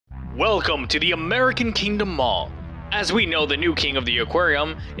Welcome to the American Kingdom Mall. As we know, the new king of the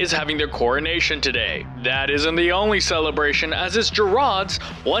aquarium is having their coronation today. That isn't the only celebration, as it's Gerard's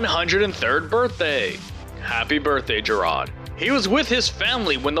 103rd birthday. Happy birthday, Gerard. He was with his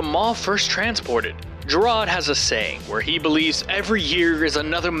family when the mall first transported. Gerard has a saying where he believes every year is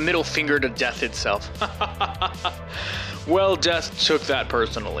another middle finger to death itself. Well, death took that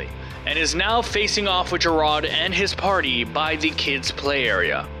personally, and is now facing off with Gerard and his party by the kids' play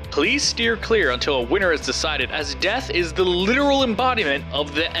area. Please steer clear until a winner is decided, as death is the literal embodiment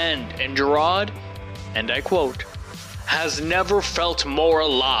of the end, and Gerard, and I quote, has never felt more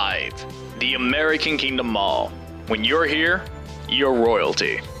alive. The American Kingdom Mall. When you're here, you're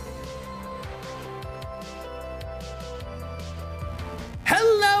royalty.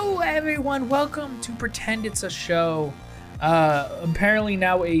 Hello everyone, welcome to Pretend It's a Show. Apparently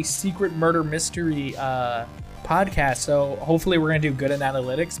now a secret murder mystery podcast, so hopefully we're gonna do good in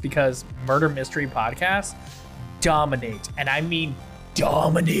analytics, because murder mystery podcasts dominate, and I mean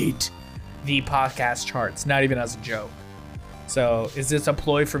dominate, the podcast charts, not even as a joke. So is this a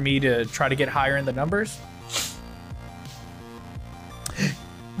ploy for me to try to get higher in the numbers?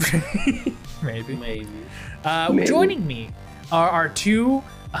 Maybe. Joining me are our two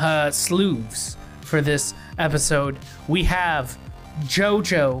sleuths for this episode. We have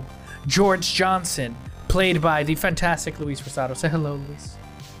Jojo George Johnson, played by the fantastic Luis Rosado. Say hello, Luis.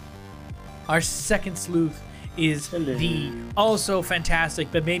 Our second sleuth is the also fantastic,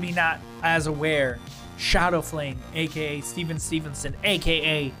 but maybe not as aware, Shadow Flame, aka Steven Stevenson,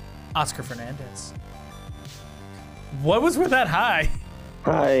 aka Oscar Fernandez. What was with that high?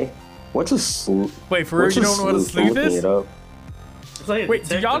 Hi. What's a sleuth? Wait, for real, you don't know what a sleuth is? Like wait,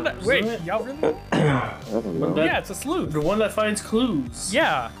 do y'all not, wait, y'all really know? I don't know. Yeah, it's a sleuth. The one that finds clues.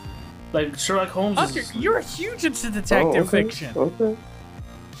 Yeah. Like Sherlock Holmes. Oscar, you're huge into detective fiction. Okay.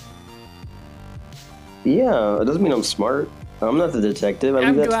 Yeah, it doesn't mean I'm smart. I'm not the detective.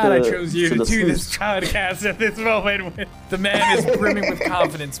 I'm glad I chose you to do this podcast at this moment. The man is brimming with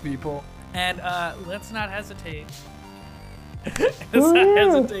confidence, people. And let's not hesitate.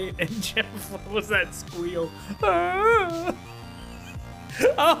 And Jeff, what was that squeal? Oh,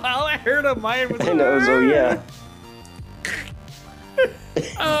 all I heard of mine was. I know, so yeah.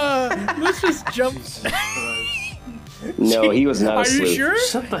 Let's just jump. No, he was not Are a sleuth. you sure?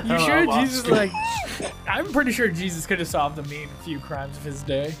 Shut the hell You sure up, Jesus Oscar. I'm pretty sure Jesus could have solved the main few crimes of his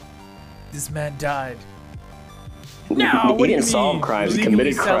day. This man died. No, what he do you didn't solve mean? crimes. He Legally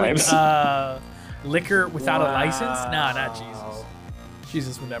committed selling, crimes. Liquor without a Wow. license? Nah, not Jesus.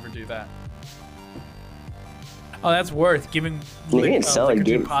 Jesus would never do that. Oh, that's worth giving He didn't sell it, liquor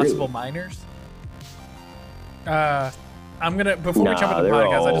gave to it possible freely. minors. I'm gonna, before we Nah, jump into the they're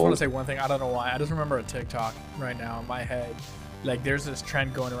podcast, I just all- want to say one thing. I don't know why. I just remember a TikTok right now in my head. Like, there's this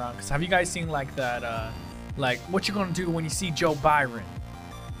trend going around. Cause have you guys seen like that? Like, what you gonna do when you see Joe Byron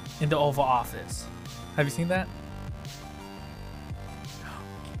in the Oval Office? Have you seen that?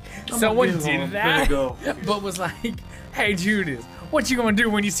 Someone did that, but was like, "Hey Judas, what you gonna do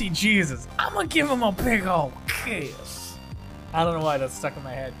when you see Jesus? I'm gonna give him a big old kiss." I don't know why that's stuck in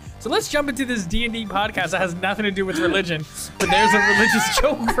my head. So let's jump into this D&D podcast that has nothing to do with religion, but there's a religious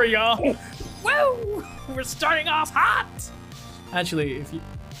joke for y'all. Woo! We're starting off hot. Actually,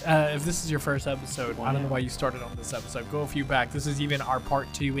 if this is your first episode, I don't know why you started on this episode. Go a few back. This is even our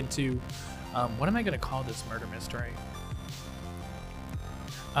part 2 into what am I gonna call this murder mystery?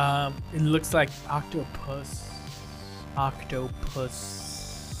 It looks like octopus. How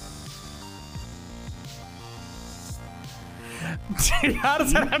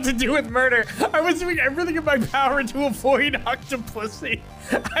does that have to do with murder? I was doing everything in my power to avoid octopussy.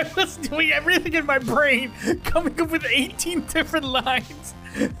 I was doing everything in my brain, coming up with 18 different lines.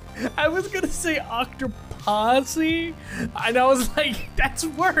 I was gonna say octopussy, and I was like, that's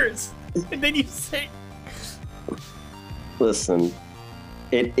worse. And then you say... Listen,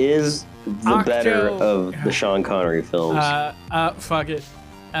 it is the better of the Sean Connery films. Fuck it.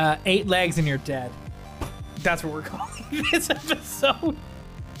 8 legs and you're dead. That's what we're calling this episode.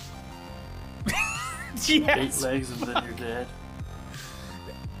 Yes. 8 legs and then you're dead.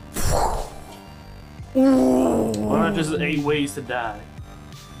 Why not just 8 ways to die?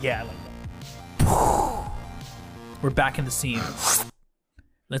 Yeah, I like that. We're back in the scene.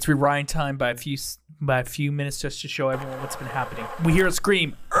 Let's rewind time by a few minutes just to show everyone what's been happening. We hear a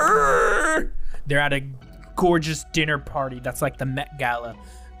scream. They're at a gorgeous dinner party that's like the Met Gala,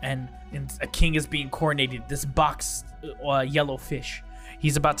 and a king is being coronated. This box yellow fish.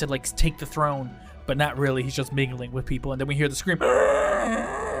 He's about to like take the throne, but not really. He's just mingling with people, and then we hear the scream.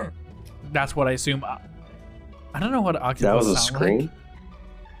 That's what I assume. I don't know what octopus That was a sound scream? like.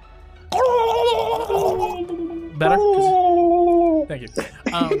 Better? Thank you.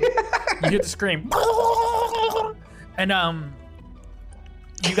 You hear the scream. And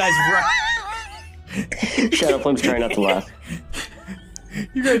you guys Shadow Flame's trying not to laugh.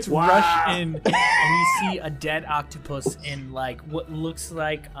 You guys rush in and you see a dead octopus in like what looks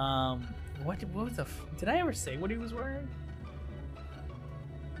like what was did I ever say what he was wearing?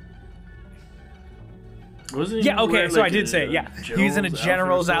 Wasn't Yeah, okay, wearing, so like, I did say it, yeah. He was in a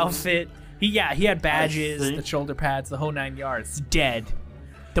general's outfit. He had badges, think. the shoulder pads, the whole 9 yards. Dead.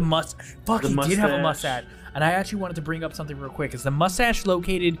 He did have a mustache. And I actually wanted to bring up something real quick. Is the mustache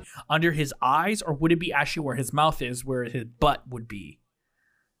located under his eyes, or would it be actually where his mouth is, where his butt would be?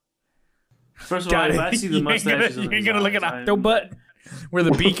 First of all, if I see the mustache, you ain't gonna look at Octobutt where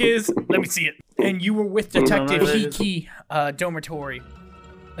the beak is. Let me see it. And you were with Detective Hiki Dormitory,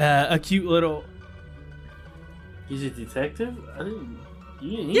 a cute little. He's a detective? I didn't.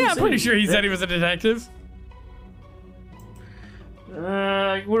 I'm pretty sure he said he was a detective.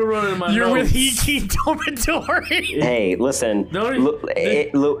 I would have run it in my You're notes. with Hiki Dormitory. Hey, listen.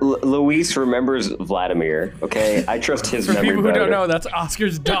 Luis remembers Vladimir, okay? I trust his For memory people who better. don't know, that's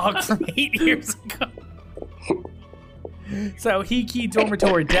Oscar's dog from 8 years ago. So Hiki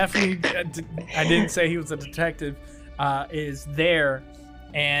Dormitory definitely, I didn't say he was a detective, is there,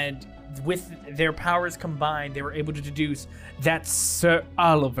 and with their powers combined, they were able to deduce that Sir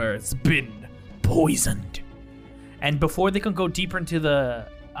Oliver's been poisoned. And before they can go deeper into the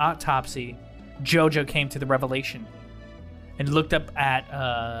autopsy, Jojo came to the revelation and looked up at,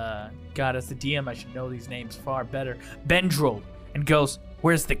 God, as the DM, I should know these names far better, Bendril, and goes,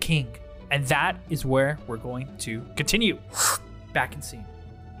 "Where's the king?" And that is where we're going to continue. Back in scene.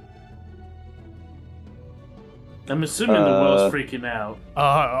 I'm assuming the whale's freaking out.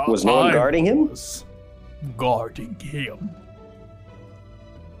 Was no one guarding him? Was guarding him.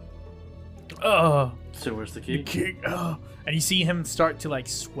 So where's the king? King. And you see him start to like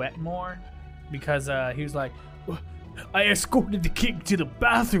sweat more because he was like, I escorted the king to the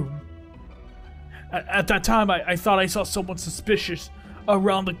bathroom. At that time, I thought I saw someone suspicious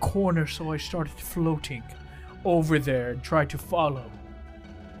around the corner, so I started floating over there and tried to follow.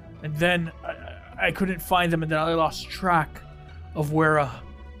 And then I couldn't find them, and then I lost track of where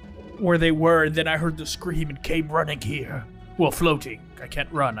they were. And then I heard the scream and came running here. Well, floating. I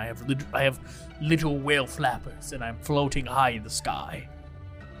can't run. I have little whale flappers, and I'm floating high in the sky.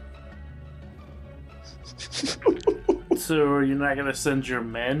 So are you not gonna send your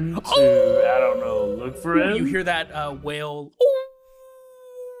men to I don't know, look for him? You hear that whale?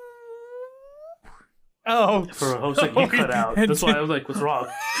 Oh, For a whole second, you cut out. That's why I was like, "What's wrong?"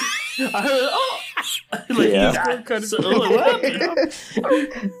 I heard, "Oh." Yeah.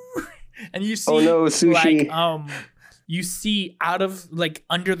 And you see, Oh no, sushi. like, you see out of like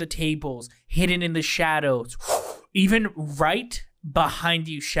under the tables, hidden in the shadows, even right behind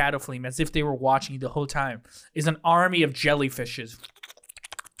you, Shadow Flame, as if they were watching you the whole time, is an army of jellyfishes.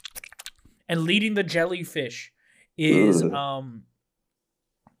 And leading the jellyfish is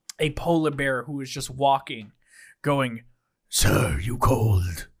a polar bear who is just walking, going, "Sir, you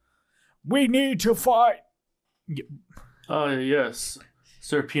cold? We need to fight." Oh yes,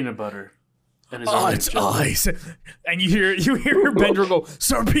 Sir Peanut Butter. And his It's ice. And you hear Bendril go,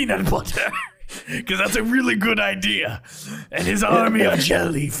 "Sir Peanut Butter," because that's a really good idea. And his army of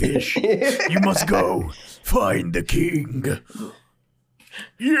jellyfish. You must go find the king.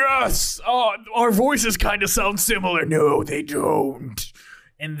 Yes, our voices kind of sound similar. No, they don't.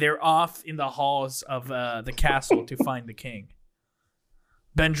 And they're off in the halls of the castle to find the king.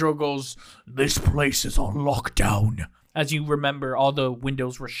 Bendril goes, "This place is on lockdown." As you remember, all the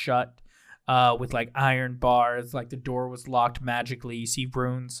windows were shut with like iron bars. Like the door was locked magically. You see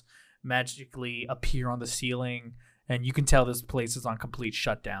runes magically appear on the ceiling, and you can tell this place is on complete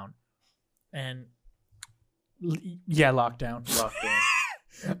shutdown. And lockdown.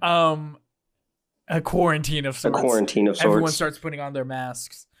 A quarantine of sorts. Everyone starts putting on their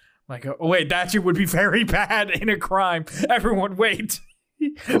masks. Like, oh wait, that actually would be very bad in a crime. Everyone, wait.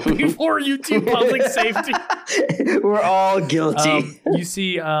 Before you do public safety. We're all guilty. You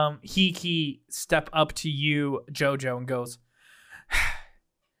see Hiki step up to you, Jojo, and goes,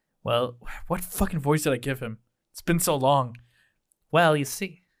 "Well, what fucking voice did I give him? It's been so long." "Well, you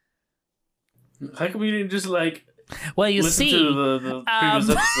see." How come you didn't just like Well, you listen see. to the previous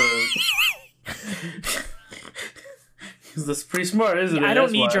episode? Because that's pretty smart, isn't it? I don't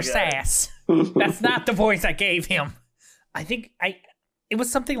That's need why your I got it. sass. That's not the voice I gave him. I think it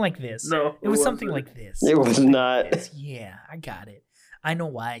was something like this. No, It was something like this. It was not. Yeah, I got it. I know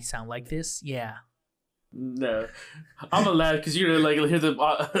why I sound like this. Yeah. No, I'm gonna laugh because you're gonna hear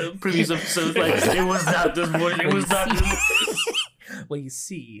the previous episodes. Like, it was not this voice. It was not this voice. Well, you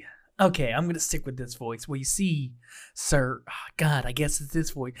see. Okay, I'm gonna stick with this voice. Well, you see, sir. Oh, God, I guess it's this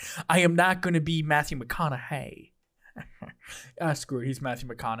voice. I am not gonna be Matthew McConaughey. Screw it. He's Matthew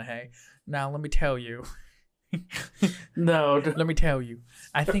McConaughey. Now, let me tell you. No. Let me tell you.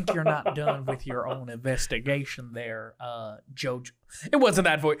 I think you're not done with your own investigation there, Jojo. It wasn't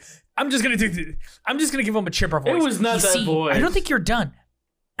that voice. I'm just gonna give him a chipper voice. It was not that voice. I don't think you're done.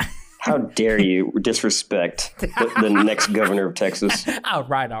 How dare you disrespect the next governor of Texas? All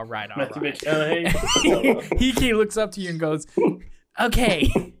right. Matthew McConaughey. He looks up to you and goes,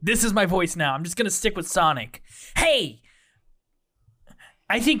 "Okay, this is my voice now. I'm just gonna stick with Sonic. Hey,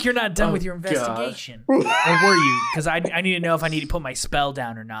 I think you're not done with your investigation. Or were you? Because I need to know if I need to put my spell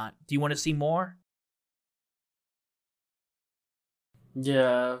down or not. Do you want to see more?"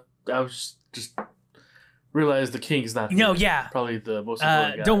 Yeah, I was just realized the king's not. No, yeah, probably the most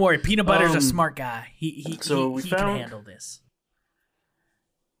important guy. Don't worry, Peanut Butter's a smart guy. He can handle this.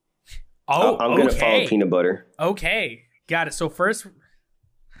 Oh, I'm gonna follow Peanut Butter. Okay, got it. So first.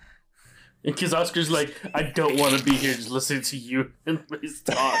 Because Oscar's like, I don't want to be here just listening to you and please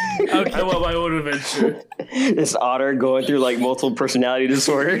talk. Okay. I want my own adventure. This otter going through multiple personality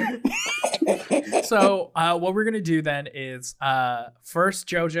disorder. So what we're going to do then is first,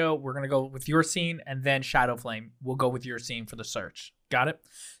 Jojo, we're going to go with your scene, and then Shadow Flame, we'll go with your scene for the search. Got it?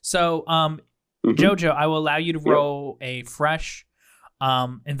 So Jojo, I will allow you to roll a fresh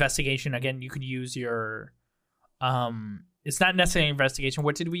investigation. Again, you could use your... it's not necessarily an investigation.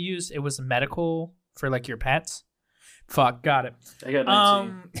 What did we use? It was medical for your pets. Fuck, got it. I got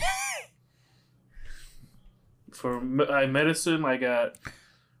 19. For medicine, I got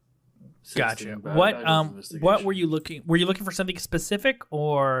 16. Gotcha. What were you looking? Were you looking for something specific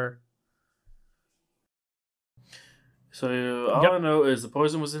or? So all I know is the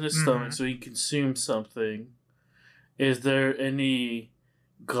poison was in his stomach, so he consumed something. Is there any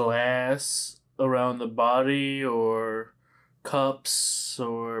glass around the body or cups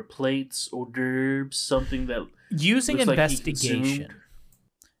or plates, hors d'oeuvres, something that using investigation?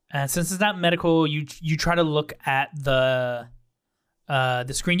 Since it's not medical, you try to look at the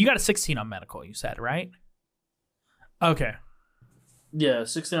screen. You got a 16 on medical, you said, right? Okay. Yeah,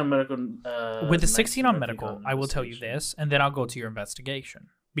 16 on medical. With the 16 on medical, I will tell you this, and then I'll go to your investigation.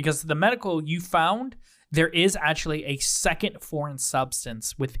 Because the medical, you found there is actually a second foreign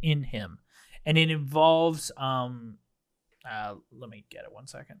substance within him, and it involves let me get it 1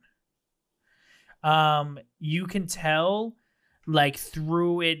 second. You can tell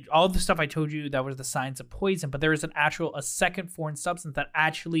through it, all the stuff I told you that was the signs of poison, but there is a second foreign substance that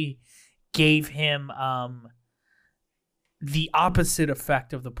actually gave him the opposite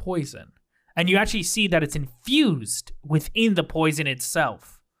effect of the poison. And you actually see that it's infused within the poison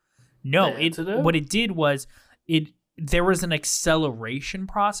itself. No, what it did was there was an acceleration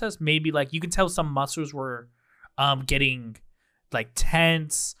process. Maybe you can tell some muscles were getting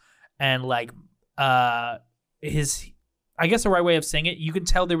tense, and his, I guess the right way of saying it, you can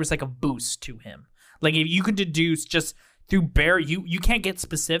tell there was a boost to him. If you could deduce just through you can't get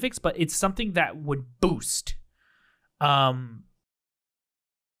specifics, but it's something that would boost.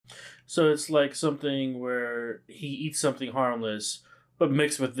 So it's something where he eats something harmless, but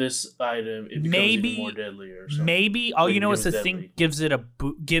mixed with this item, it becomes even more deadly or something. Maybe all you know is the thing gives it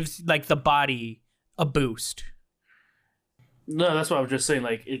gives the body a boost. No, that's what I was just saying.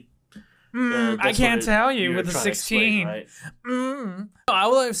 I can't tell you with the 16. Explain, right?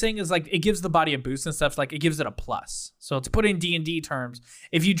 All I'm saying is it gives the body a boost and stuff. It gives it a plus. So to put in D&D terms,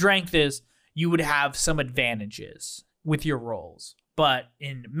 if you drank this, you would have some advantages with your rolls. But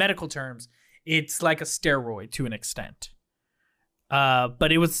in medical terms, it's like a steroid to an extent.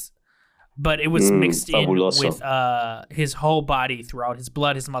 But it was mixed fabuloso. in with his whole body throughout his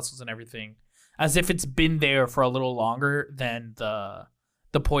blood, his muscles, and everything, as if it's been there for a little longer than the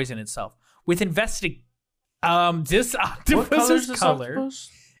poison itself. With this octopus's color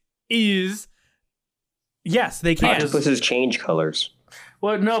is, yes, they can. Octopuses change colors.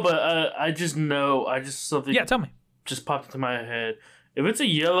 Well, no, but I just something. Yeah, tell me. Just popped into my head. If it's a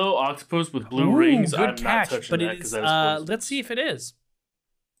yellow octopus with blue rings, I'm not touching that because that is let's see if it is.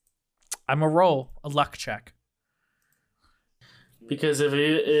 I'm gonna roll a luck check. Because if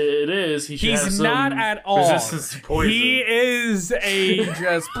it is, he's not at all. Resistance to poison. He is a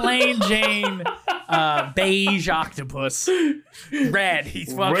just plain Jane beige octopus. Red.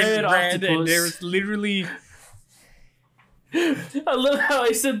 He's fucking red. And there's literally. I love how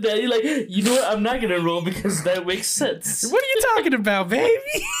I said that. You're like, you know what? I'm not gonna roll because that makes sense. What are you talking about, baby?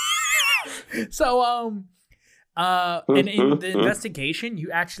 So and in the investigation,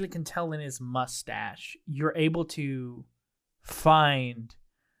 you actually can tell in his mustache. You're able to find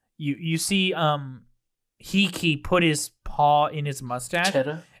you see Hiki put his paw in his mustache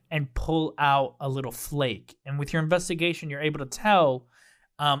Cheddar? and pull out a little flake. And with your investigation, you're able to tell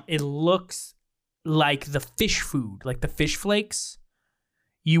it looks like the fish food, like the fish flakes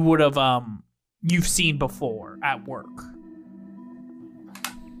you would have you've seen before at work.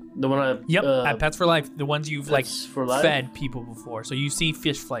 The one at Pets for Life, the ones you've like for life? fed people before. So you see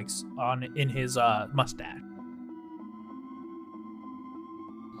fish flakes in his mustache.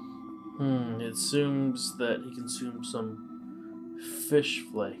 It assumes that he consumed some fish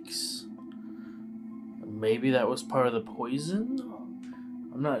flakes. Maybe that was part of the poison?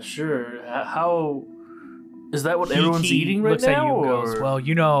 I'm not sure. How is that what everyone's eating right looks now? At you and or? goes, well,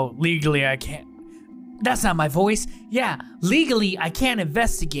 you know, legally I can't. That's not my voice. Yeah, legally I can't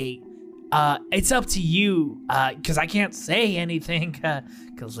investigate. It's up to you, because I can't say anything,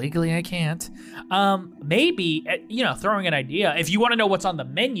 because legally I can't. Maybe, you know, throwing an idea. If you want to know what's on the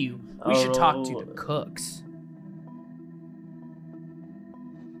menu, we should talk to the cooks.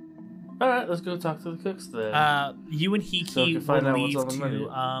 All right, let's go talk to the cooks then. You and Hiki will leave to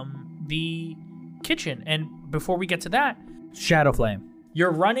the kitchen, and before we get to that, Shadowflame,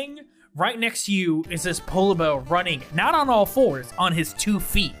 you're running. Right next to you is this polar bear running, not on all fours, on his 2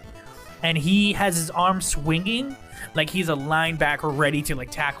 feet. And he has his arms swinging like he's a linebacker ready to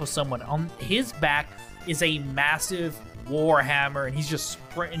like tackle someone. On his back is a massive war hammer, and he's just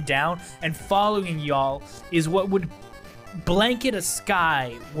sprinting down. And following y'all is what would blanket a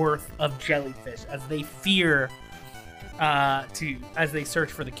sky worth of jellyfish as they fear as they search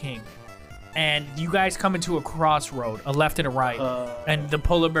for the king. And you guys come into a crossroad, a left and a right, and the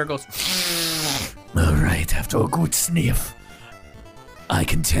polar bear goes, all right, after a good sniff, I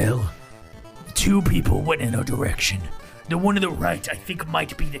can tell 2 people went in a direction. The one to the right, I think,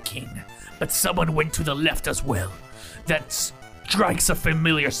 might be the king, but someone went to the left as well. That strikes a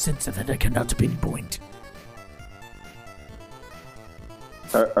familiar sense that I cannot pinpoint.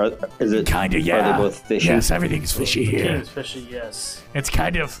 Is it kinda? Yeah. Are they both fishy? Yes, everything's fishy here. King is fishy, yes. It's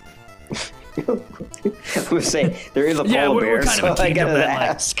kind of. I was saying there is a polar bear, we're kind so of a I kingdom gotta that, like,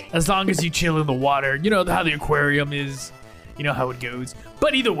 ask. as long as you chill in the water, you know how the aquarium is, you know how it goes.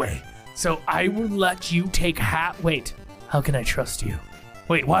 But either way, so I will let you take Wait, how can I trust you?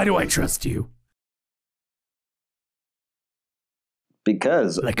 Wait, why do I trust you?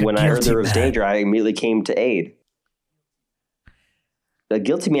 Because Like when I heard there was danger, I immediately came to aid. A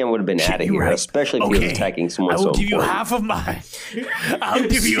guilty man would have been out of here, right. especially if he was attacking someone so I will give you important. half of my. I'll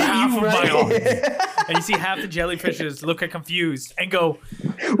give you half of my arm. And you see half the jellyfishes look at confused and go,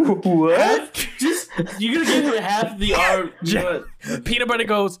 What? You're gonna give her half the arm. Peanut Butter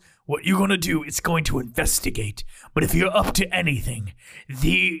goes, what you're gonna do is going to investigate. But if you're up to anything,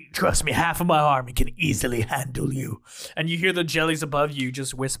 trust me, half of my army can easily handle you. And you hear the jellies above you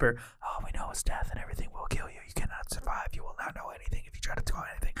just whisper, all we know is death and everything will kill you. You cannot survive. You will not know anything. If you try to do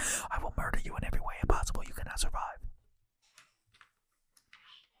anything, I will murder you in every way possible. You cannot survive.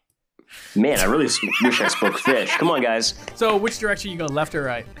 Man, I really wish I spoke fish. Come on, guys. So which direction you go, left or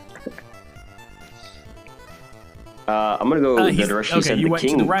right? I'm gonna go the direction you said you the went to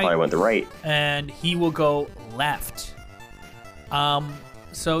king the right. probably went the right. And he will go left.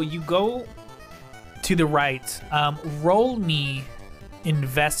 So you go to the right. Roll me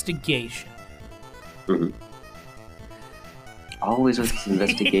investigation. Mm-hmm. Always with this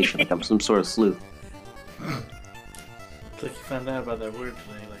investigation, like I'm some sort of sleuth. It's like you found out about that word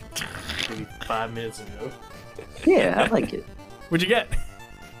today, like maybe 5 minutes ago. Yeah, I like it. What'd you get?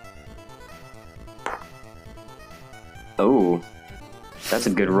 Oh, that's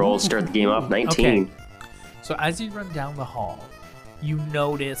a good roll. Start the game off 19. Okay. So as you run down the hall, you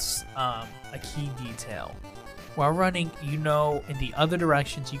notice a key detail. While running, you know in the other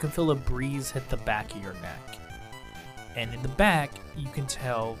directions, you can feel a breeze hit the back of your neck. And in the back, you can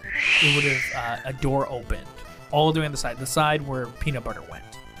tell it would have a door opened all the way on the side where Peanut Butter went.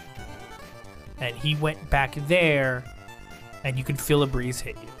 And he went back there, and you can feel a breeze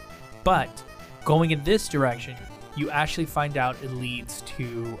hit you. But going in this direction, you actually find out it leads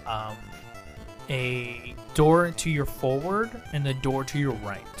to a door to your forward and a door to your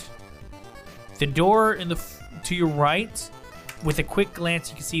right. The door to your right, with a quick glance,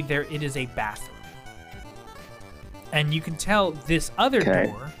 you can see there it is a bathroom. And you can tell this other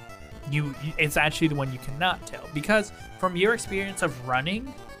door, it's actually the one you cannot tell. Because from your experience of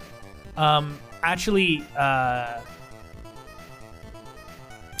running, actually, let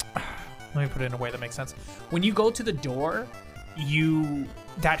me put it in a way that makes sense. When you go to the door, you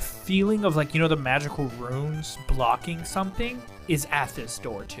that feeling of like, the magical runes blocking something is at this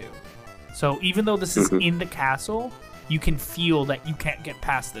door too. So even though this is in the castle, you can feel that you can't get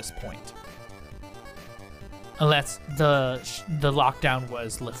past this point. Unless the lockdown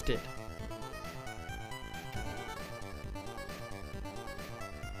was lifted.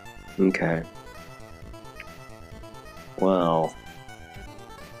 Okay. Well,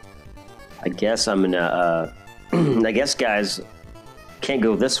 I guess I'm gonna. I guess guys can't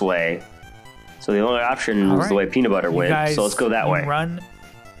go this way, so the only option is the way Peanut Butter went. So let's go that way. Run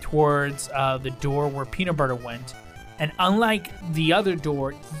towards the door where Peanut Butter went, and unlike the other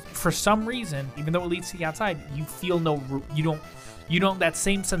door, for some reason, even though it leads to the outside, you feel you don't that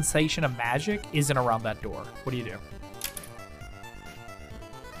same sensation of magic isn't around that door. What do you do?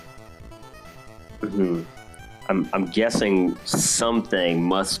 I'm guessing something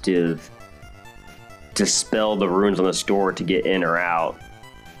must have dispelled the runes on this door to get in or out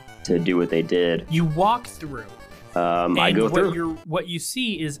to do what they did. You walk through. I go through. What you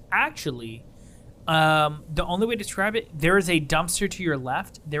see is actually, the only way to describe it, there is a dumpster to your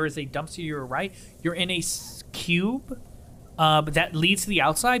left. There is a dumpster to your right. You're in a cube that leads to the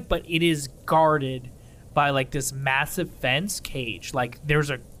outside, but it is guarded by like this massive fence cage. Like there's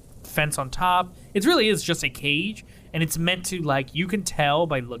a fence on top. It really is just a cage, and it's meant to, like, you can tell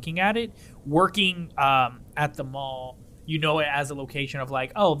by looking at it. Working at the mall, you know it as a location of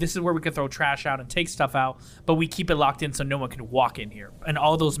like, oh, this is where we could throw trash out and take stuff out, but we keep it locked in so no one can walk in here. And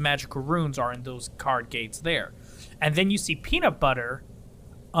all those magical runes are in those card gates there. And then you see Peanut Butter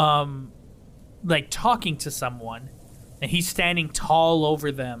like talking to someone, and he's standing tall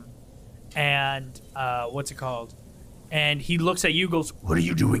over them, and what's it called? And he looks at you, goes, "What are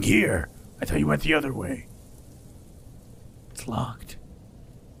you doing here? I thought you went the other way." It's locked.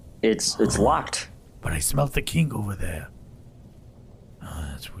 It's locked. But I smelled the king over there. Oh,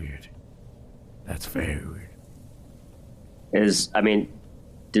 that's weird. That's very weird.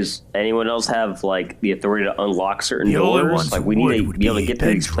 Does anyone else have like the authority to unlock certain doors? Like we need to be able to get to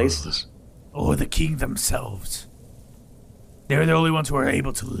these places. Or the king themselves. They're the only ones who are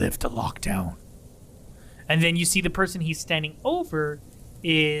able to lift a lockdown. And then you see the person he's standing over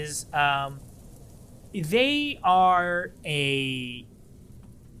is they are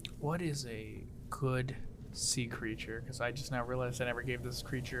what is a good sea creature? Because I just now realized I never gave this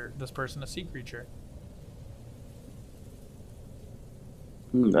person a sea creature.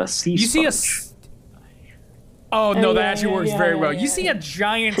 A sea sponge. You see oh no, that actually works very well. You see a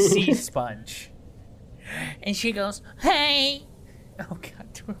giant sea sponge, and she goes, "Hey, oh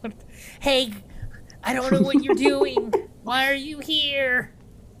god, hey, I don't know what you're doing. Why are you here?"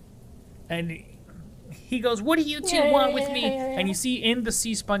 And he goes, "What do you two want with me?" And you see in the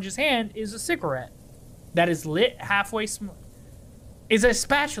sea sponge's hand is a cigarette that is lit halfway. Is a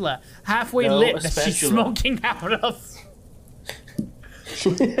spatula halfway lit that she's smoking out of.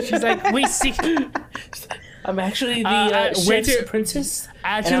 She's like, "Wait, see." I'm actually the chef's princess.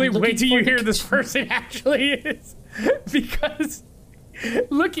 Actually, wait till you hear this person actually is, because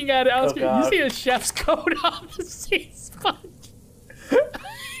looking at it, you see a chef's coat on the sea sponge.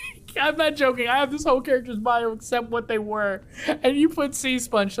 I'm not joking. I have this whole character's bio except what they were, and you put sea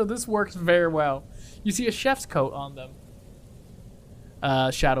sponge, so this works very well. You see a chef's coat on them.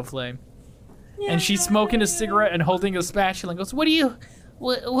 Shadow Flame, and she's smoking a cigarette and holding a spatula and goes, "What do you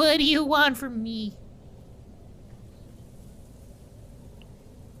want from me?"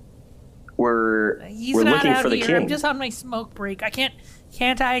 We're looking for the king. I'm just on my smoke break.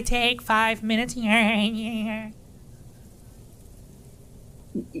 Can't I take 5 minutes? Yeah,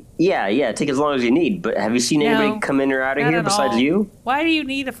 take as long as you need. But have you seen anybody come in or out of here besides you? Why do you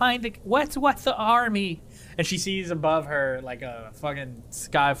need to find what's the army? And she sees above her like a fucking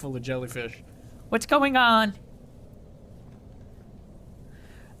sky full of jellyfish. What's going on?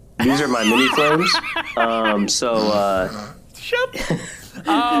 These are my mini flames. Shut.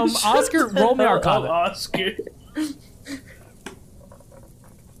 Oscar, roll me Arcana. Oscar.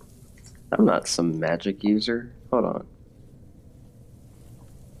 I'm not some magic user. Hold on.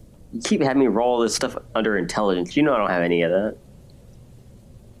 You keep having me roll this stuff under intelligence. You know I don't have any of that.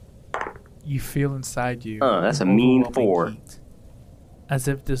 You feel inside you. Oh, that's a mean 4. As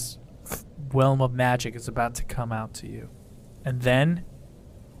if this realm of magic is about to come out to you. And then...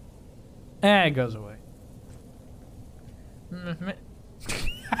 it goes away.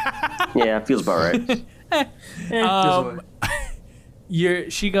 Yeah, it feels about right.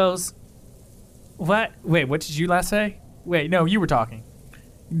 She goes, "What? Wait, what did you last say? Wait, no, you were talking.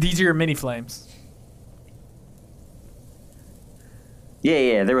 These are your mini flames."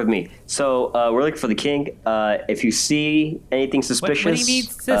 Yeah, they're with me. So we're looking for the king. If you see anything suspicious, what do you mean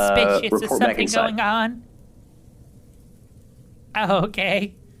suspicious? Is report back something inside. going on? Oh,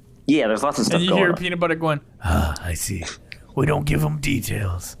 okay. Yeah, there's lots of stuff And you going hear on. Peanut Butter going, ah, I see. We don't give them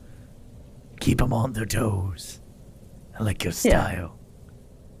details. Keep them on their toes. I like your style.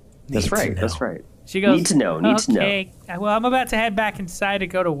 That's right. That's right. She goes, Need to know. Need to know. okay. Well, I'm about to head back inside to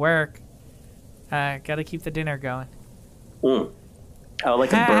go to work. Gotta keep the dinner going. I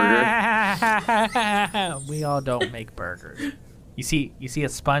would like a burger. We all don't make burgers. You see a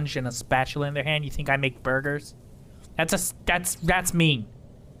sponge and a spatula in their hand. You think I make burgers? That's mean.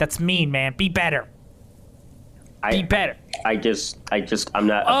 That's mean, man. Be better. Be better. I'm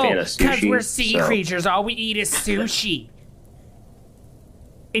not a fan of sushi. Because we're sea creatures. All we eat is sushi.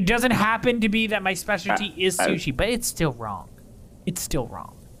 It doesn't happen to be that my specialty is sushi, but it's still wrong. It's still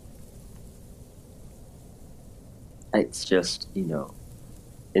wrong. It's just, in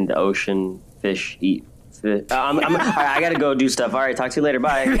the ocean, fish eat fish. All right, I gotta go do stuff. All right, talk to you later.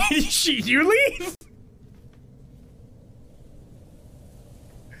 Bye. You leave?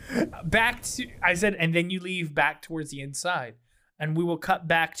 Back to, I said, and then you leave back towards the inside. And we will cut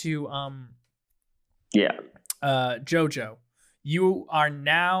back to, Jojo. You are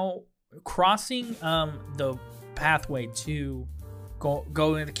now crossing, the pathway to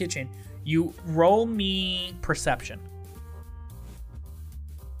go into the kitchen. You roll me perception.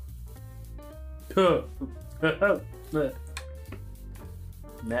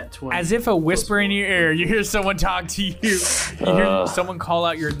 Nat 20. As if a whisper in your ear, you hear someone talk to you. You hear someone call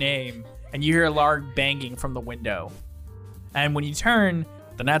out your name, and you hear Larg banging from the window. And when you turn,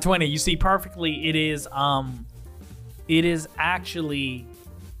 the nat 20, you see perfectly it is actually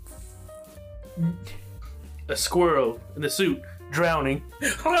a squirrel in a suit drowning.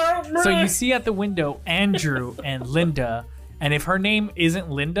 So you see at the window Andrew and Linda, and if her name isn't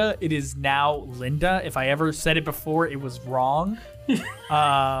Linda, it is now Linda. If I ever said it before, it was wrong.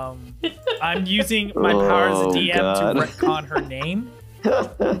 I'm using my power as a DM to retcon her name.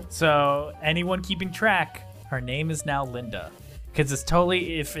 So anyone keeping track, her name is now Linda. Because it's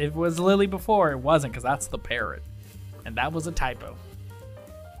totally, if it was Lily before, it wasn't, because that's the parrot. And that was a typo.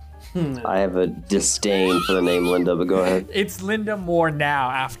 I have a disdain for the name Linda, but go ahead. It's Linda Moore now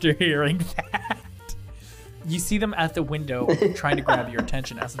after hearing that. You see them at the window trying to grab your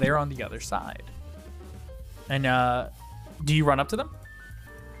attention as they're on the other side. And do you run up to them?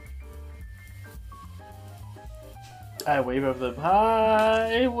 I wave at them.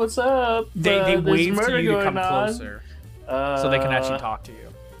 Hi, what's up? They wave murder to you to come on. closer. So they can actually talk to you.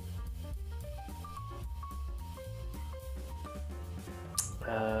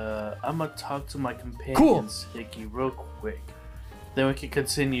 I'm gonna talk to my companions, Hickey, real quick. Then we can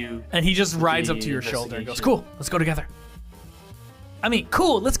continue. And he just rides up to your shoulder and goes, cool, let's go together. I mean,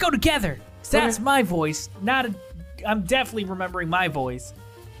 cool, let's go together. That's my voice. I'm definitely remembering my voice.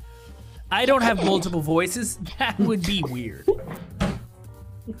 I don't have multiple voices. That would be weird.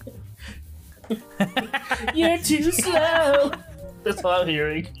 You're too slow. That's all I'm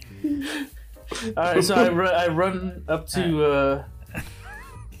hearing. Alright, so I run up to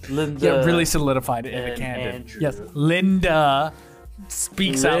Linda. Yeah, really solidified it in the canon. Andrew. Yes, Linda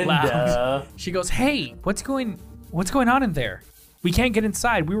speaks out loud. She goes, "Hey, what's going on in there? We can't get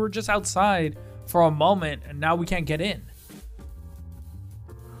inside. We were just outside for a moment, and now we can't get in."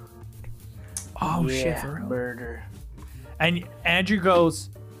 Oh shit! For real? Murder. And Andrew goes,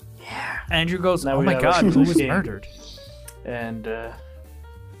 "Yeah." Andrew goes, Now "Oh my god, who was murdered?" And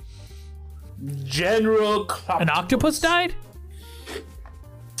General An octopus died?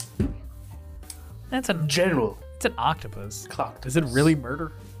 That's a General. It's an octopus. Clocked. Is it really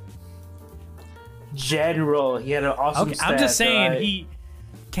murder? General. He had an awesome Okay, stash. I'm just saying right? he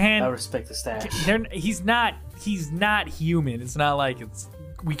can. I respect the stash. He's not human. It's not like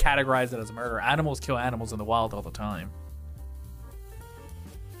we categorize it as murder. Animals kill animals in the wild all the time.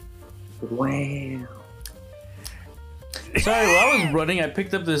 Wow. Sorry, while I was running, I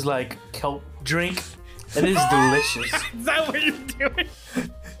picked up this kelp drink. It is delicious. Is that what you're doing?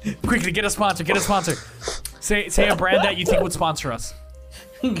 Quickly, get a sponsor. Get a sponsor. Say a brand that you think would sponsor us.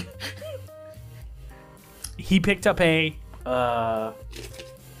 He picked up a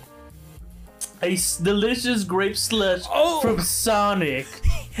delicious grape slush from Sonic.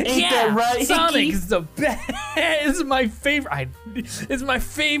 Ain't that right, Sonic Hickey? is the best. It's my favorite. It's my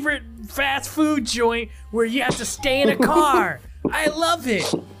favorite fast food joint where you have to stay in a car. I love it.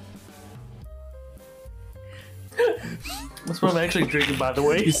 That's what I'm actually drinking, by the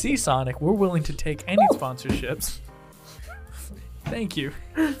way. You see, Sonic, we're willing to take any sponsorships. Thank you.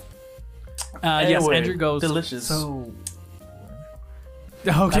 Yes, Anyway, Andrew goes. delicious. So,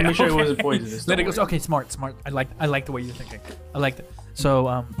 Okay. Make sure it wasn't poisonous. Then it goes, okay, smart. I like the way you're thinking. I like that.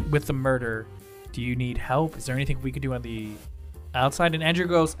 So, with the murder, do you need help? Is there anything we could do on the outside? And Andrew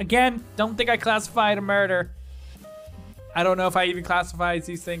goes, again, don't think I classified a murder. I don't know if I even classify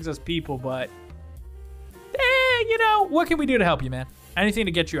these things as people, but you know, what can we do to help you, man? Anything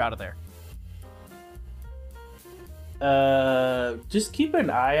to get you out of there. Just keep an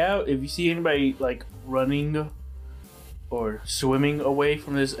eye out. If you see anybody like running or swimming away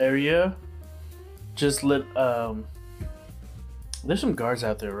from this area, just let there's some guards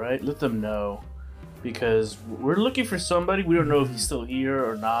out there, right? Let them know, because we're looking for somebody. We don't know if he's still here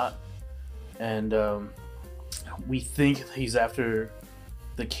or not, and we think he's after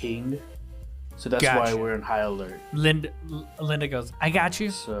the king, so that's why we're on high alert. Linda goes, I got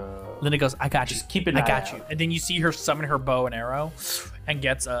you. So Linda goes, I got you. Just keep an eye got out. you. And then you see her summon her bow and arrow, and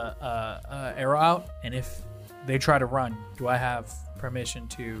gets a arrow out. And if they try to run, do I have permission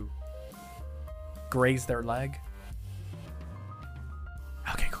to graze their leg?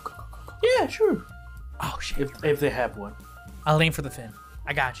 Okay, go. Yeah, sure. Oh shit! If they have one. I'll aim for the fin.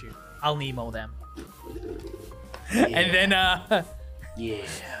 I got you. I'll Nemo them. Yeah. And then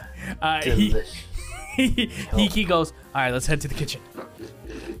delicious. he goes, all right, let's head to the kitchen.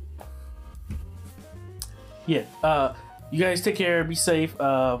 Yeah. You guys take care. Be safe.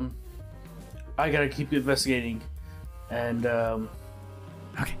 I gotta keep investigating. And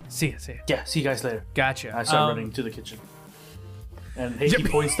okay, see ya. Yeah, see you guys later. Gotcha. I start running to the kitchen. And Heike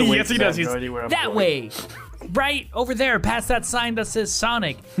points the way. Yes, he does. He's that going. way. Right over there, past that sign that says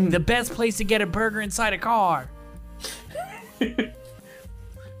Sonic. The best place to get a burger inside a car.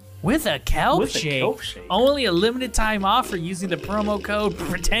 With a kelp shake. Only a limited time offer using the promo code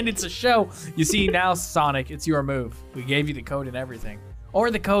Pretend It's a Show. You see, now, Sonic, it's your move. We gave you the code and everything.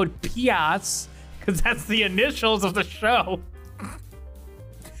 Or the code PIAS, because that's the initials of the show.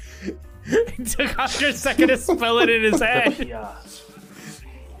 It took Oscar a second to spell it in his head.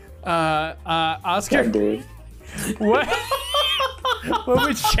 Oscar, what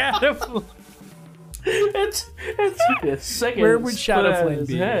would Shadow? It's a second. Where would Shadow Flame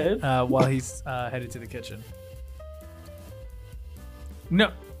be head. while he's headed to the kitchen?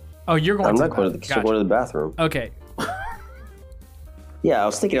 No. Oh, you're going. I'm to not going to the kitchen. I'm going to the bathroom. Okay. Yeah, I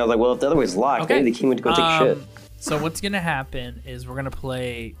was thinking. I was like, well, if the other way's locked, maybe the king went to go take a shit. So what's gonna happen is we're gonna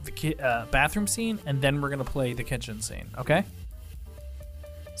play the bathroom scene, and then we're gonna play the kitchen scene. Okay.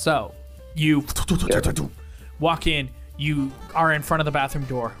 So you walk in. You are in front of the bathroom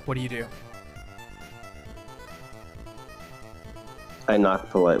door. What do you do? I knock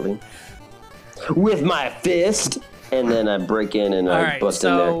politely with my fist, and then I break in and I bust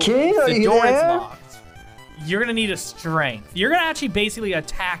in there. King, are you door there? is locked. You're gonna need a strength. You're gonna actually basically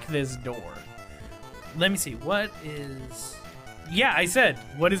attack this door. Let me see. What is? Yeah, I said.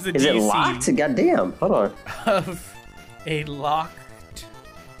 What is the DC? Is it locked? Goddamn! Hold on. Of a locked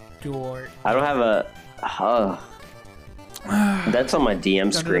door. I don't have a. That's on my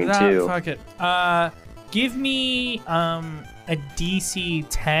DM screen too. Fuck it. Give me a DC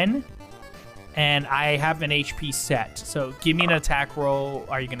 10, and I have an HP set. So give me an attack roll.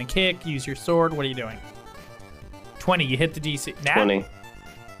 Are you gonna kick? Use your sword? What are you doing? 20. You hit the DC. Nat? 20.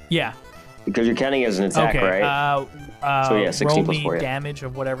 Yeah. Because you're counting as an attack, okay, right? So yeah, 16 roll plus me 4, yeah. damage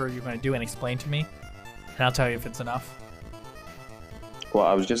of whatever you're gonna do and explain to me, and I'll tell you if it's enough. Well,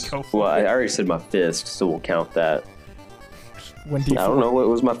 I was just. Well, I already said my fist, so we'll count that. 1d4. I don't know what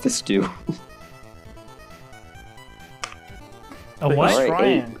was my fist do. A what? All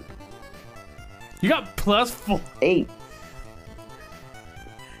right, 8. You got +4. 8.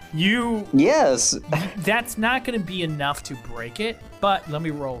 You. Yes. That's not gonna be enough to break it, but let me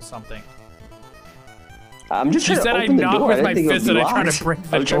roll something. I'm just She trying said to I open the knock door. with I my didn't think fist it and would I be try locked. to break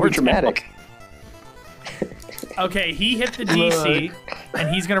the I was trying door to be dramatic. Okay, he hit the DC, and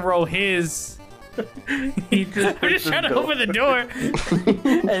he's gonna roll his. I'm just trying to open the door.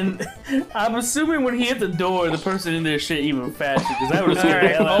 And I'm assuming when he hit the door, the person in there shit even faster, because that would have scared the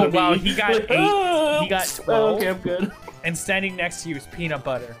Alright, hell out oh of me. wow, he got 8. He got 12. Okay, I'm good. And standing next to you is Peanut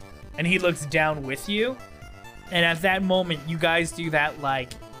Butter, and he looks down with you. And at that moment, you guys do that like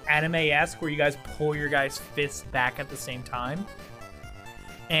anime-esque, where you guys pull your guys' fists back at the same time.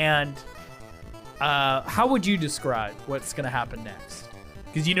 And how would you describe what's gonna happen next?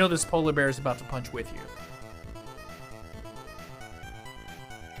 Because you know this polar bear is about to punch with you.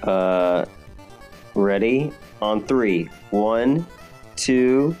 Ready? On 3. 1,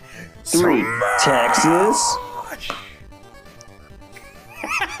 2, 3. Texas.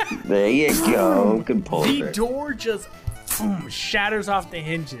 There you go. Good pull. The door just shatters off the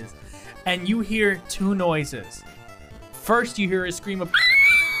hinges, and you hear 2 noises. First, you hear a scream of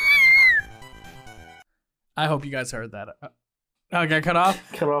I hope you guys heard that. I got cut off.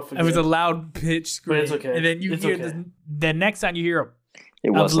 Cut off. Again. It was a loud pitch scream. But it's okay. And then you hear the next time you hear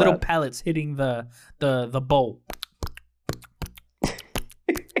little pellets hitting the bowl.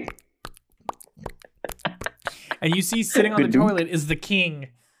 And you see sitting on the toilet is the king,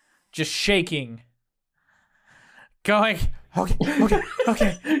 just shaking, going,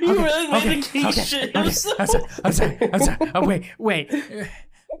 okay. You really made the king shit. I'm sorry. Oh, wait.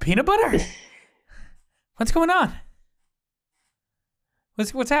 Peanut butter? What's going on?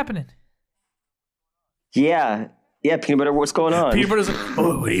 What's happening? Yeah, peanut butter. What's going on? Peanut butter's like,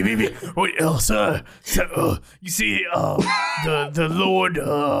 oh, wait, sir, you see, the Lord,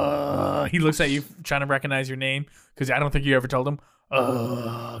 he looks at you trying to recognize your name, because I don't think you ever told him.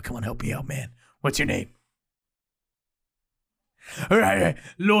 Come on, help me out, man. What's your name? All right,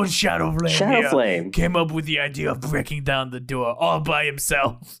 Lord Shadowflame came up with the idea of breaking down the door all by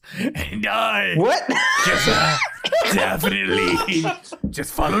himself, and I just definitely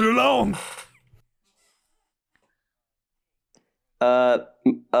just followed along.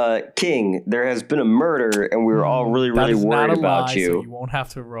 King, there has been a murder, and we were all really worried about you. So you won't have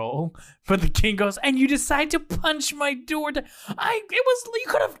to roll. But the king goes, and you decide to punch my door. You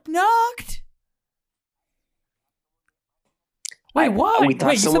could have knocked. Wait, what? We thought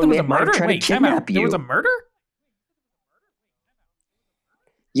Wait, you said there was a murder? Wait, time out. There was a murder?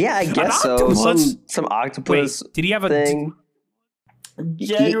 Yeah, I guess so. Some octopus. Wait, did he have a thing?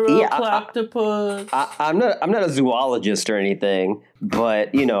 General octopus. I'm not a zoologist or anything,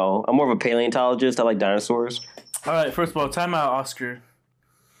 but I'm more of a paleontologist. I like dinosaurs. All right, first of all, time out, Oscar.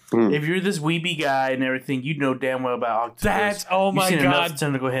 If you're this weeby guy and everything, you know damn well about octopus. That's my You've seen god. enough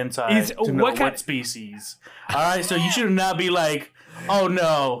tentacle hentai to know what species. All right, so you should not be like, oh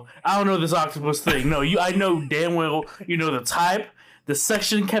no, I don't know this octopus thing. No, I know damn well. You know the type, the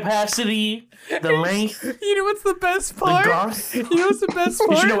section capacity, the length. You know what's the best part? The garth. You know what's the best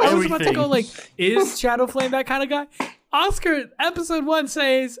part? You know I was about to everything. go like, is Shadowflame that kind of guy? Oscar, episode 1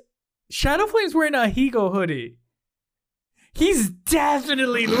 says Shadowflame's wearing a Higo hoodie. He's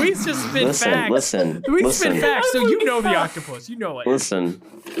definitely Luis just spit facts. Luis spit facts, so you know the octopus. You know it. Listen.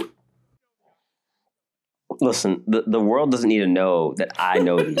 The world doesn't need to know that I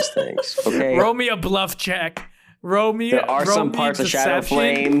know these things. Okay. Roll me a bluff check. There are some parts of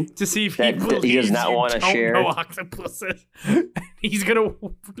Shadowflame to see if that he does not want to share. Know octopuses. He's gonna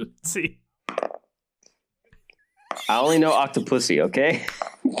see. I only know Octopussy. Okay.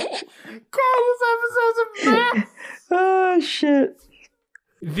 God, this episode's a mess. Oh shit.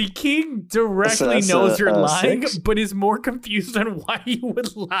 The king directly knows you're lying, but is more confused on why you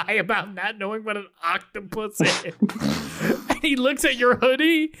would lie about not knowing what an octopus is. And he looks at your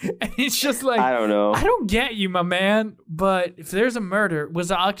hoodie, and he's just like, I don't know. I don't get you, my man. But if there's a murder, was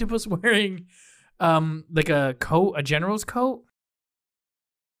the octopus wearing like a coat, a general's coat?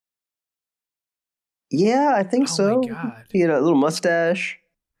 Yeah, I think so. Oh my god. He had a little mustache.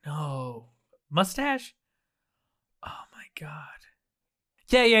 No. Mustache? Oh my god.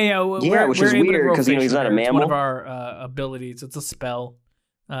 Yeah. Which is weird because he's not a mammal. It's one of our abilities. It's a spell.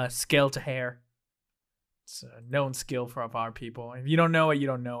 Scale to hair. It's a known skill for our people. If you don't know it, you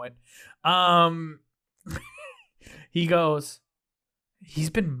don't know it. He goes, he's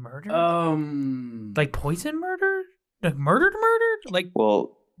been murdered? Like poison murdered? Like murdered? Like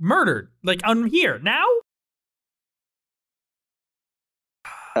murdered? Like I'm here now?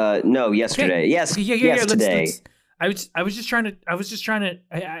 No, yesterday. Okay. Yes, yeah. today. I was just trying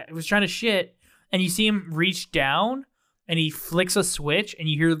to shit, and you see him reach down, and he flicks a switch, and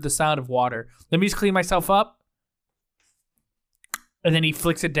you hear the sound of water. Let me just clean myself up. And then he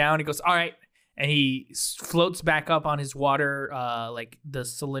flicks it down. He goes, all right. And he floats back up on his water, like the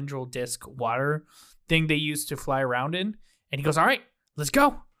cylindrical disc water thing they used to fly around in. And he goes, all right, let's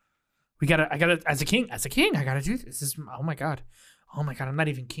go. I gotta, as a king, I gotta do this. This is, oh my God, I'm not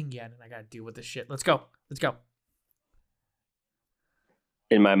even king yet, and I gotta deal with this shit. Let's go.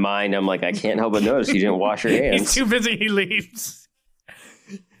 In my mind, I'm like, I can't help but notice you didn't wash your hands. He's too busy, he leaves.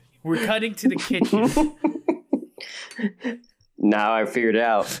 We're cutting to the kitchen. Now I figured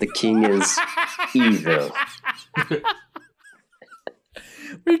out the king is evil.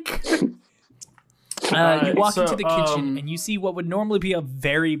 You walk into the kitchen and you see what would normally be a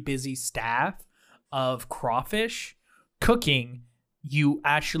very busy staff of crawfish cooking. You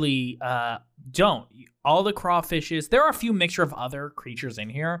actually don't. All the crawfishes, there are a few mixture of other creatures in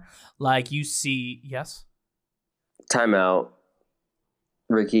here. Like you see, yes? Time out.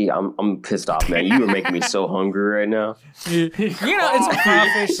 Ricky, I'm pissed off, man. You were making me so hungry right now. It's some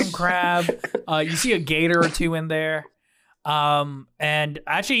crawfish, some crab. You see a gator or two in there. And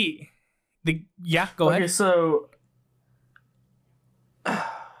actually, Go ahead. Okay, so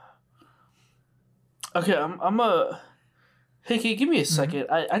okay, I'm a Hickey. Give me a second.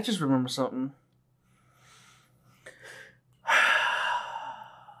 I just remember something.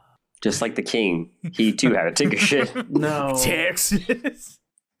 Just like the king, he too had to take a shit. No, Texas.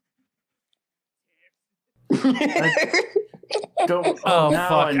 don't. Oh now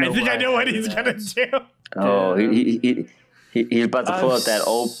fuck! I think why I know what he's did gonna that. do. Oh, he's about to pull out that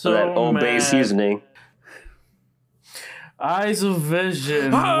old bay mad. seasoning. Eyes of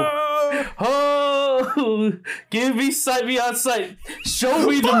vision. Oh, give me sight beyond sight. Show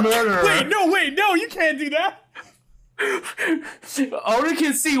me the murderer. Wait, no, you can't do that. Owner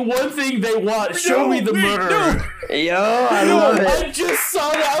can see one thing they want. Show me the murderer. Yo, I love it. I just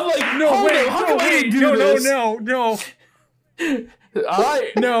saw that. I'm like, how can I do no, this? no. All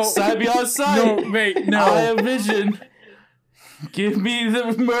right, No. sight beyond sight. No, wait, no. I have vision. Give me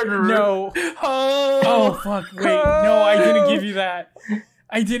the murderer. No. Oh, Oh fuck! Wait, no, I didn't give you that.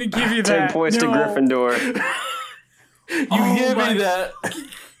 I didn't give you that. 10 points to No. Gryffindor. You Oh give my- me that.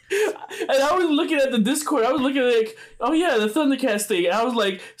 And I was looking at the Discord. I was looking at like, oh yeah, the Thundercast thing. And I was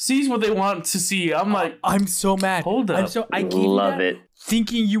like, sees what they want to see. I'm like, I'm so mad. Hold up. I gave you Love that it.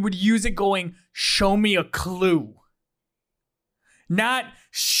 thinking you would use it going, show me a clue. Not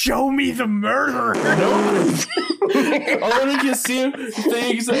show me the murderer. Owner can see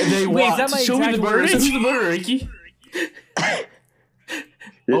things that they Wait, is want. that my Show me the exact murderer. Show wording? me the murderer, Ricky.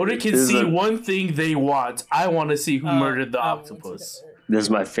 Owner can This is see a- one thing they want. I want to see who murdered the octopus. This is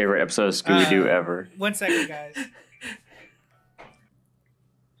my favorite episode of Scooby Doo ever. 1 second, guys.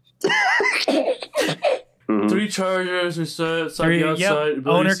 Mhm. 3 chargers or so. Three, Outside. yep.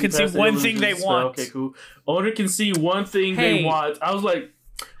 Owner can see one thing they want. Okay, cool. Owner can see one thing Hey. they want. I was like,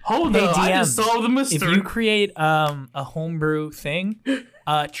 hold Hey, up, I DM, just solved the If mystery. you create a homebrew thing,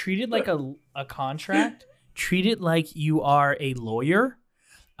 treat it like a contract. Treat it like you are a lawyer,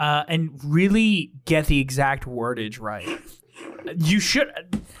 and really get the exact wordage right.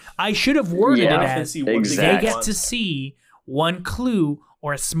 I should have worded Yeah, it I can as see one thing they exactly. get to see one clue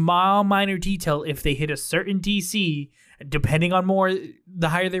or a small minor detail if they hit a certain DC, depending on the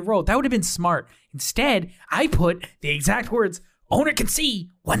higher they roll. That would have been smart. Instead, I put the exact words, owner can see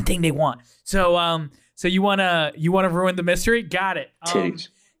one thing they want. So you wanna ruin the mystery? Got it. Titties.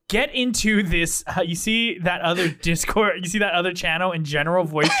 Get into this. You see that other Discord? You see that other channel in general,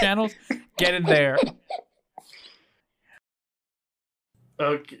 voice channels? Get in there.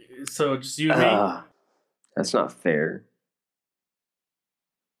 Okay, so just you and me. That's not fair.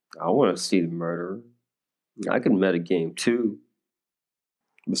 I want to see the murderer. I could metagame too.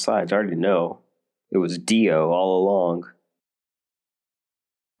 Besides, I already know it was Dio all along.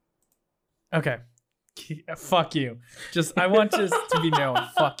 Okay. Fuck you. I want this to be known.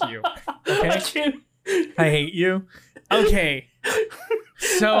 Fuck you. Okay. I hate you. Okay.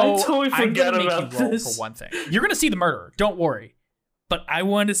 So I totally I'm forgot gonna make about you roll this. for one thing. You're gonna see the murderer. Don't worry. But I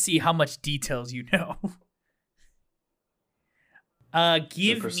want to see how much details you know.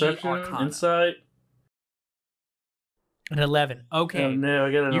 Give me Perception, Arcana. insight. An 11. Okay. Oh no,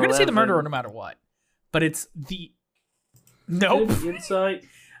 I got an You're gonna see the 11. murderer no matter what. But it's the nope. Insight.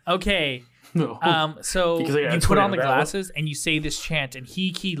 Okay. No. So Because I got you 20 put on on the that one. glasses and you say this chant, and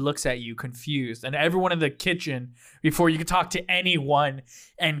he looks at you confused, and everyone in the kitchen before you can talk to anyone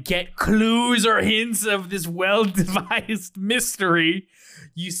and get clues or hints of this well-devised mystery.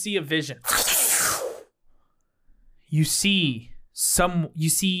 You see a vision. You see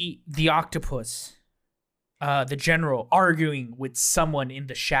the octopus, the general, arguing with someone in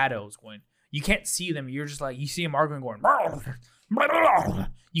the shadows. Going, you can't see them. You're just like, you see him arguing, going.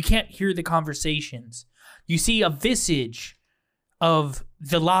 You can't hear the conversations. You see a visage of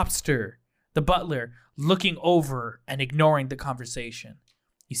the lobster, the butler, looking over and ignoring the conversation.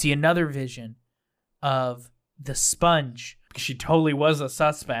 You see another vision of the sponge, because she totally was a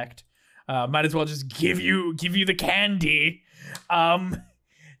suspect. Might as well just give you the candy.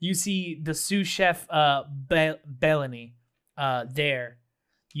 You see the sous chef Bellany there.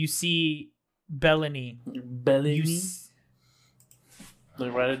 You see Bellany.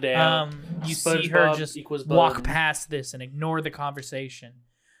 Like, write it down. You see her SpongeBob just equals walk Bellamy. past this and ignore the conversation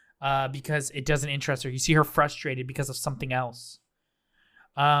because it doesn't interest her. You see her frustrated because of something else.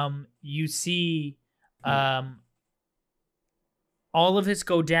 You see all of this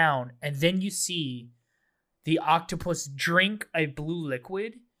go down, and then you see the octopus drink a blue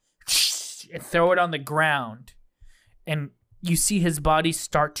liquid and throw it on the ground, and you see his body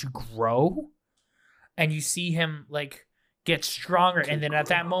start to grow, and you see him like get stronger, and then at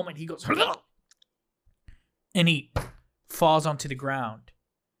that moment he goes and he falls onto the ground.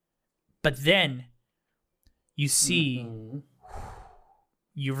 But then you see,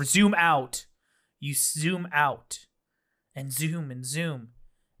 you zoom out, and zoom,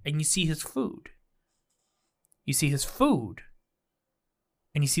 and you see his food. You see his food,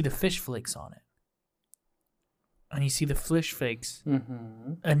 and you see the fish flakes on it. And you see the fish flakes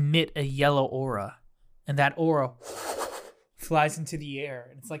emit a yellow aura, and that aura flies into the air,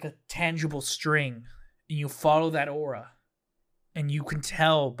 and it's like a tangible string, and you follow that aura. And you can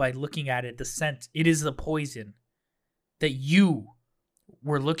tell by looking at it, the scent, it is the poison that you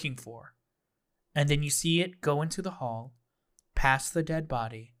were looking for. And then you see it go into the hall, past the dead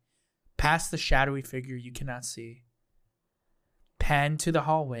body, past the shadowy figure you cannot see, pan to the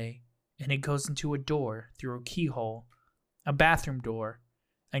hallway, and it goes into a door through a keyhole, a bathroom door,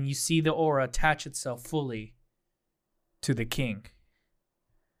 and you see the aura attach itself fully to the king.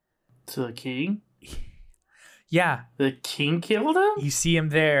 To the king? Yeah. The king killed him? You see him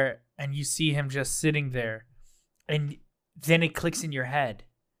there, and you see him just sitting there. And then it clicks in your head.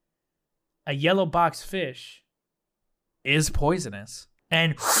 A yellow box fish is poisonous.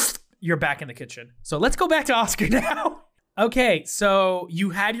 And you're back in the kitchen. So let's go back to Oscar now. Okay, so you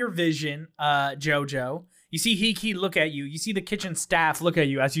had your vision, Jojo. You see Hiki look at you. You see the kitchen staff look at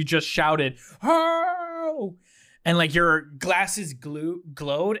you as you just shouted, "Oh!" And like your glasses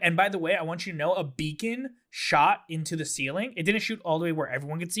glowed. And by the way, I want you to know a beacon shot into the ceiling. It didn't shoot all the way where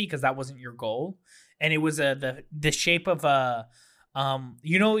everyone could see because that wasn't your goal. And it was the shape of a,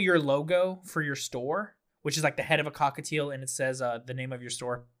 your logo for your store, which is like the head of a cockatiel, and it says the name of your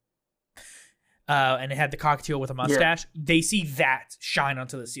store. And it had the cockatiel with a mustache. Yeah. They see that shine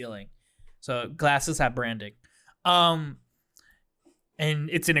onto the ceiling. So glasses have branding. And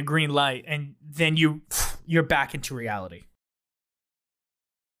it's in a green light, and then you're back into reality.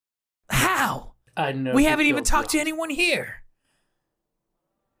 How? I know. We haven't even talked to anyone here.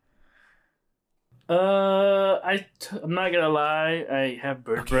 I'm not gonna lie. I have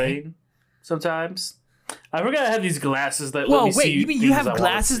bird brain sometimes. I forgot I have these glasses that let me see. You mean you have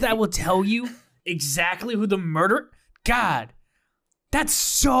glasses that will tell you exactly who the murderer? God, that's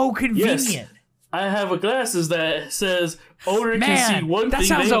so convenient. Yes. I have a glasses that says owner can see one thing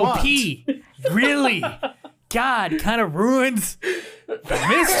they want. That sounds OP. Really? God, kind of ruins the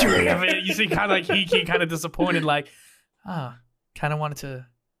mystery of it. You see kind of like Hiki kind of disappointed, like, kind of wanted to,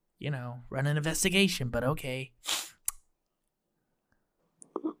 run an investigation, but okay.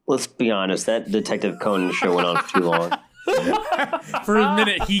 Let's be honest, that Detective Conan show went on for too long. For a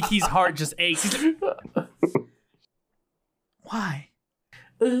minute, Hiki's heart just ached. He's like, why?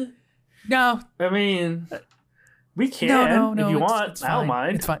 No. I mean, we can if you want. It's I don't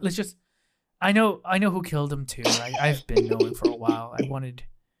mind. It's fine. Let's just. I know who killed him too. I've been knowing for a while. I wanted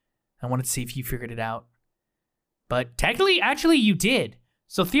to see if you figured it out. But technically, actually, you did.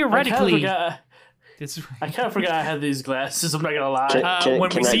 So theoretically, I kind of forgot I had these glasses. I'm not gonna lie. When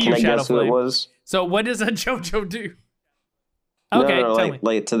we see you, Shadow guess who it was? So what does a JoJo do? Okay, no, tell me.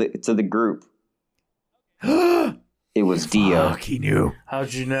 Like to the group. It was Dio. Fuck, he knew.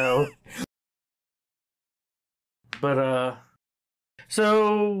 How'd you know? But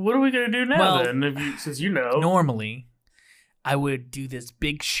so what are we gonna do now then? Since you know, normally I would do this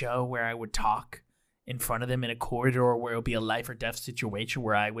big show where I would talk in front of them in a corridor where it would be a life or death situation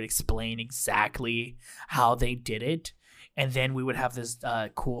where I would explain exactly how they did it, and then we would have this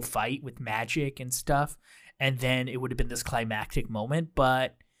cool fight with magic and stuff, and then it would have been this climactic moment.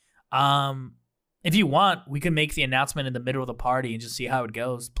 But if you want, we could make the announcement in the middle of the party and just see how it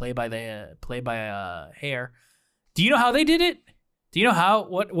goes. Play by hair. Do you know how they did it? Do you know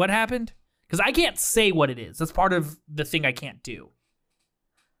what happened? Because I can't say what it is. That's part of the thing I can't do.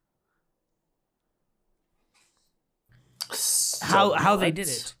 How they did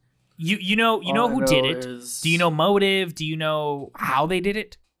it? You know who did it? Do you know motive? Do you know how they did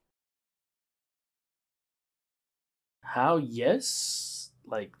it? How? Yes,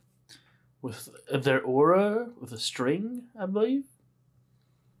 like. With their aura, with a string, I believe.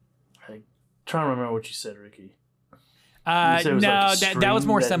 I'm trying to remember what you said, Ricky. That was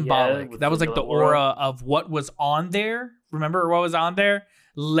more symbolic. That was like the aura of what was on there. Remember what was on there?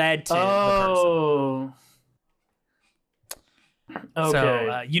 Led to the person. Okay.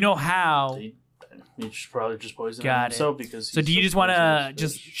 So, you know how... He should probably just poison himself because... So do you just want to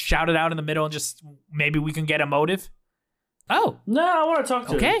just shout it out in the middle and just... Maybe we can get a motive? Oh. No, I want to talk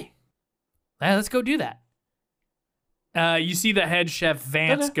to him. Okay. Let's go do that. You see the head chef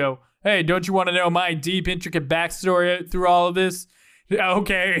Vance go, "Hey, don't you want to know my deep, intricate backstory through all of this?"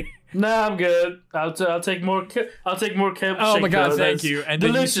 Okay. Nah, I'm good. I'll take more. I'll take more. Oh my god, thank you. And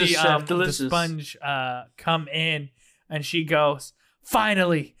then you see the sponge come in, and she goes,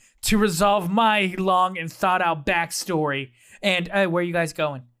 "Finally, to resolve my long and thought out backstory. And where are you guys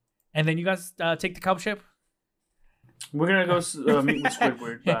going? And then you guys take the Kelp ship? We're gonna go meet with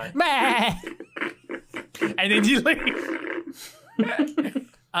Squidward. Bye. And then you leave.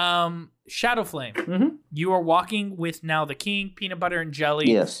 Shadow Flame. Mm-hmm. You are walking with now the king, Peanut Butter and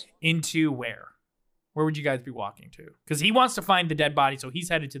Jelly. Yes. Into where? Where would you guys be walking to? Because he wants to find the dead body, so he's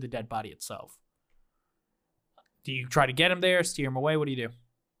headed to the dead body itself. Do you try to get him there, steer him away? What do you do?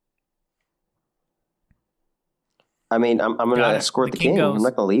 I mean, I'm going to escort the king. I'm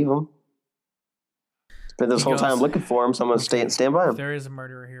not going to leave him. Spent this whole time looking for him, so I'm going to stand by him. If there is a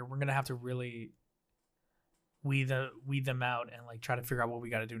murderer here, we're going to have to really weed them out and like try to figure out what we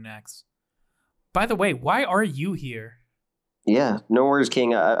got to do next. By the way, why are you here? Yeah, no worries,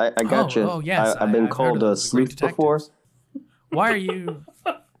 King. I got you. Oh, yes. I've been called a sleuth before. Why are you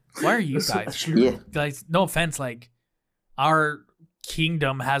guys? Yeah. Guys, no offense, like our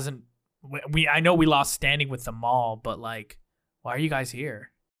kingdom hasn't. I know we lost standing with the mall, but like, why are you guys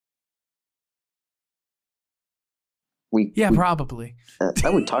here? Probably. I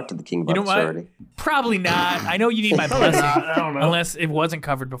would talk to the king about this already. Probably not. I know you need my blessing. I don't know. Unless it wasn't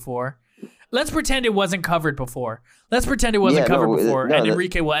covered before. Let's pretend it wasn't covered before. And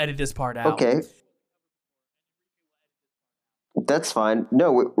Enrique will edit this part out. Okay. That's fine.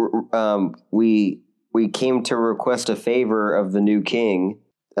 No, we came to request a favor of the new king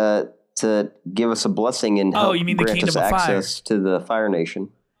to give us a blessing and help you mean the grant Kingdom us of access Fire. to the Fire Nation.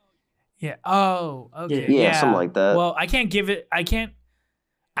 Yeah. Oh, okay. Yeah, something like that. Well, I can't give it. I can't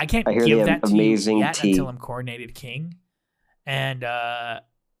give that to you yet until I'm coronated king, and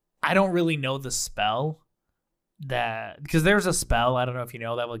I don't really know the spell because there's a spell, I don't know if you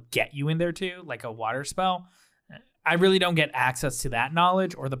know, that will get you in there too, like a water spell. I really don't get access to that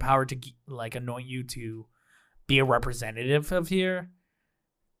knowledge or the power to like anoint you to be a representative of here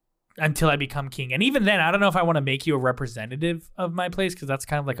until I become king. And even then, I don't know if I want to make you a representative of my place because that's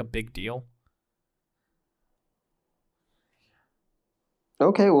kind of like a big deal.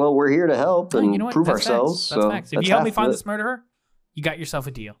 Okay, well, we're here to help and prove ourselves. That's facts. If you help me find this murderer, you got yourself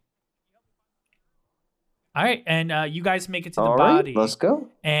a deal. All right, and you guys make it to the body. Let's go.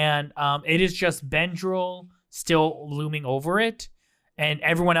 And it is just Benadryl still looming over it, and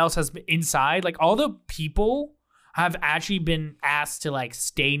everyone else has been inside. Like all the people have actually been asked to like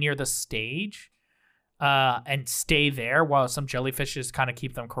stay near the stage, and stay there while some jellyfishes kind of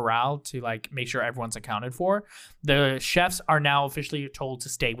keep them corralled to like make sure everyone's accounted for. The chefs are now officially told to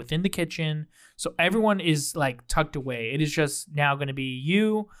stay within the kitchen, so everyone is like tucked away. It is just now going to be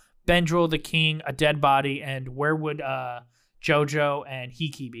you, Benadryl, the king, a dead body, and where would Jojo and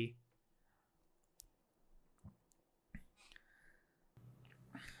Hiki be?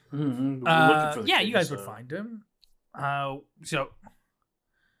 Mm-hmm. You guys would find him. So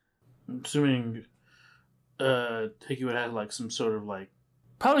I'm assuming Hiki would have like some sort of like,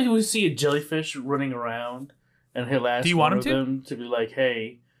 probably we see a jellyfish running around, and he'll ask them to be like,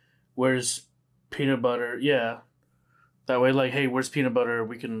 "Hey, where's Peanut Butter?" Yeah. That way, like, hey, where's Peanut Butter?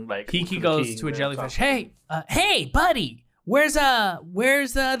 We can like. Kiki goes to a jellyfish. Hey, buddy, where's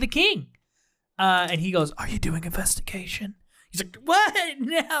the king? And he goes, "Are you doing investigation?" He's like, "What?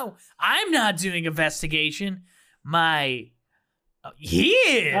 No, I'm not doing investigation. He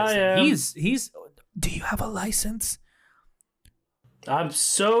is. I am. He's. Do you have a license?" I'm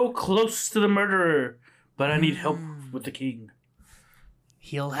so close to the murderer, but I need help with the king.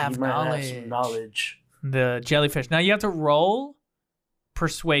 He'll have knowledge. Have some knowledge. The jellyfish. Now you have to roll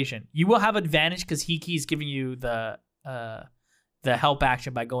persuasion. You will have advantage because Hiki is giving you the help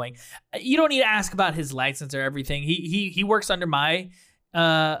action by going. You don't need to ask about his license or everything. He works under my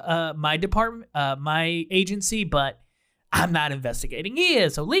my department, my agency, but I'm not investigating. He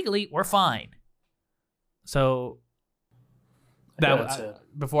is, so legally we're fine. So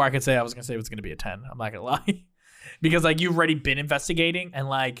before I could say, I was gonna say it was gonna be a 10. I'm not gonna lie, because like you've already been investigating and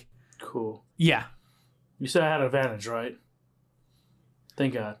like. Cool. Yeah. You said I had advantage, right?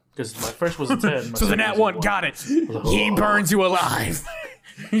 Thank God, because my first was a 10. So the nat 1 got it. He burns you alive.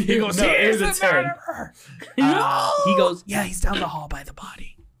 He goes, no, it was a 10. He goes, yeah, he's down the hall by the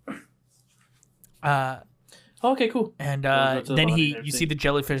body. Okay, cool. And then you see the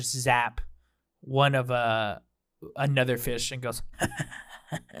jellyfish zap one of another fish and goes,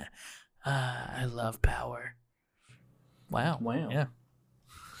 I love power. Wow. Yeah.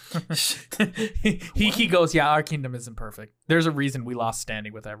 He goes, yeah, our kingdom isn't perfect. There's a reason we lost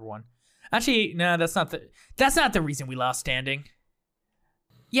standing with everyone. Actually, no, that's not the reason we lost standing.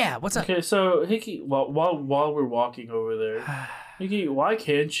 Yeah, what's up? Okay, so Hiki, while we're walking over there, Hiki, why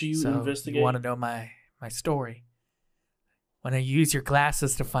can't you investigate? You want to know my story? when I use your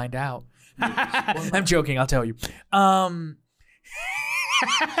glasses to find out. I'm joking. I'll tell you. I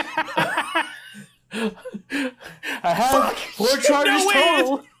have 4 charges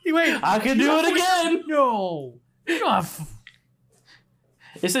total. Wait. I can do it again. No. You don't have...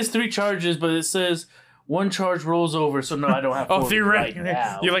 It says 3 charges, but it says 1 charge rolls over. So no, I don't have 4 right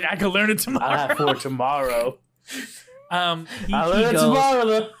now. You're like, I could learn it tomorrow. I have 4 tomorrow. I learn it tomorrow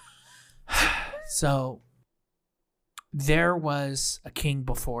though. So there was a king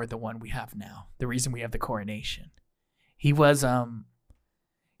before the one we have now. The reason we have the coronation. He was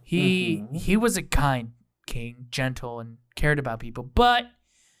he was a kind king, gentle and cared about people, but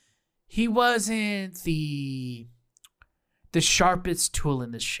he wasn't the sharpest tool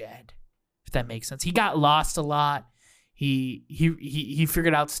in the shed, if that makes sense. He got lost a lot. He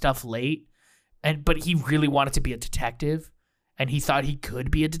figured out stuff late, but he really wanted to be a detective. And he thought he could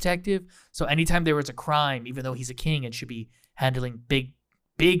be a detective. So anytime there was a crime, even though he's a king and should be handling big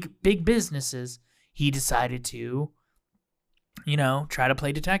businesses, he decided to, try to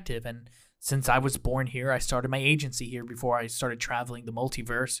play detective. And since I was born here, I started my agency here before I started traveling the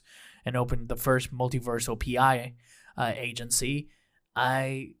multiverse and opened the first multiversal PI agency.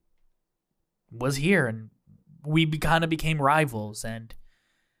 I was here, and we kind of became rivals. And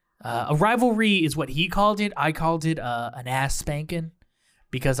a rivalry is what he called it. I called it an ass spanking,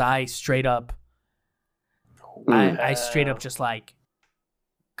 because I straight up just like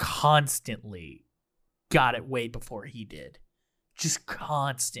constantly got it way before he did. Just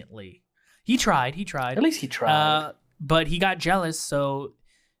constantly. He tried. At least he tried. But he got jealous. So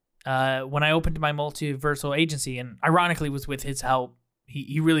when I opened my multiversal agency, and ironically was with his help,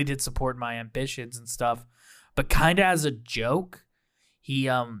 he really did support my ambitions and stuff. But kind of as a joke, he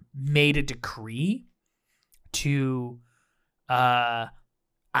made a decree to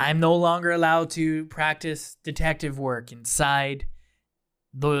I'm no longer allowed to practice detective work inside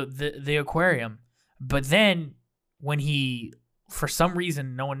the aquarium. But then when he, for some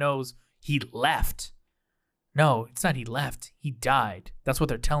reason no one knows, he left. No, it's not he left. He died. That's what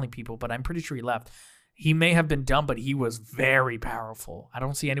they're telling people, but I'm pretty sure he left. He may have been dumb, but he was very powerful. I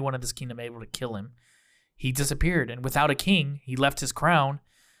don't see anyone in this kingdom able to kill him. He disappeared, and without a king, he left his crown.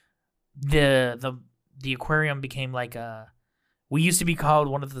 The aquarium became like we used to be called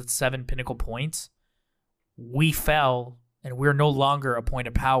one of the 7 pinnacle points. We fell, and we're no longer a point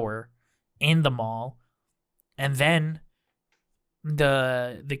of power in the mall. And then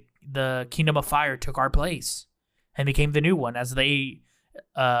the Kingdom of Fire took our place and became the new one as they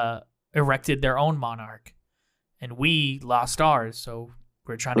erected their own monarch, and we lost ours. So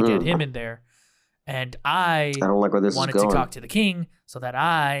we're trying to get him in there. And I don't like where this wanted is going. to talk to the king so that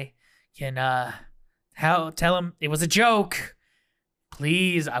I can tell him it was a joke.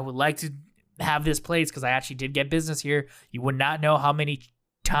 Please, I would like to have this place because I actually did get business here. You would not know how many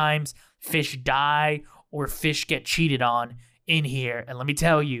times fish die or fish get cheated on in here. And let me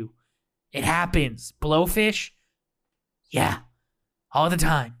tell you, it happens. Blowfish? Yeah. All the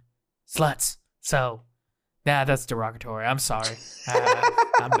time. Sluts. So, that's derogatory. I'm sorry.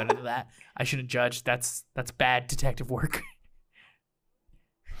 I'm better than that. I shouldn't judge. That's bad detective work.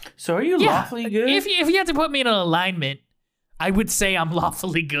 So are you lawfully good? If you had to put me in an alignment, I would say I'm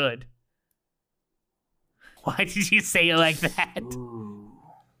lawfully good. Why did you say it like that? Ooh.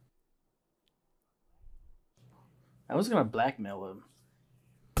 I was gonna blackmail him.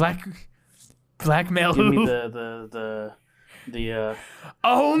 Blackmail Give who? me the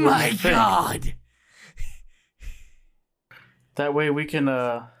Oh my god! That way we can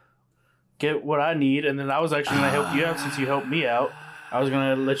get what I need, and then I was actually gonna help you out since you helped me out. I was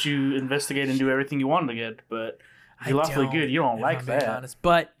gonna let you investigate and do everything you wanted to get, but you're lawfully good. You don't like that. Honest.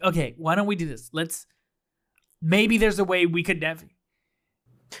 But okay, why don't we do this? Maybe there's a way we could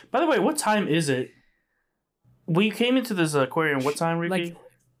By the way, what time is it? We came into this aquarium. What time, Ricky?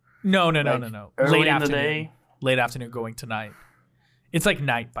 No. Early Late in afternoon. the day. Late afternoon, going tonight. It's like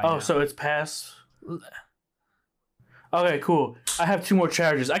night by now. Oh, so it's past. Okay, cool. I have 2 more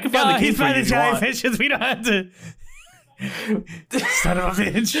charges. I can find the key for you if you want. Fishes. We don't have to. Son of a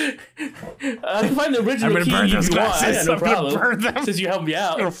bitch. I can find the original I'm key gonna burn those if you want. I glasses. got no I'm gonna problem. burn them. Since you helped me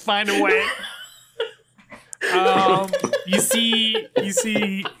out. I'll find a way. You see,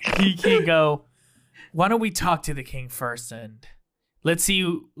 he can go. Why don't we talk to the king first, and let's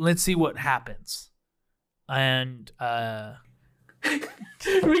see what happens. And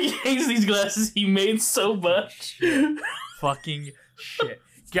Ricky hates these glasses. He made so much. Fucking shit.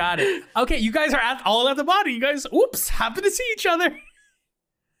 Got it. Okay, you guys are all at the bottom. You guys, oops, happen to see each other.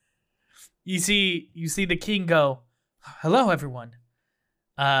 You see the king go, hello, everyone.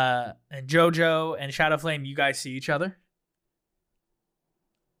 And Jojo and Shadowflame, you guys see each other?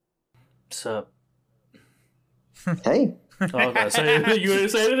 Sup? Hey. Okay, so you were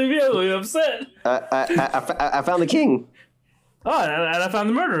saying anything? You're upset. I found the king. Oh, and I found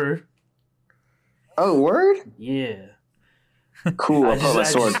the murderer. Oh, word? Yeah. Cool. I pull my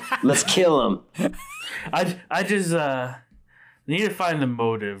sword. Let's kill him. I just need to find the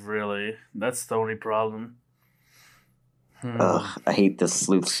motive. Really, that's the only problem. Ugh, I hate this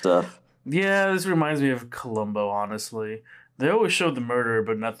sleuth stuff. Yeah, this reminds me of Columbo. Honestly, they always showed the murder,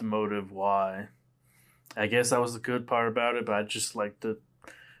 but not the motive. Why? I guess that was the good part about it, but I just liked it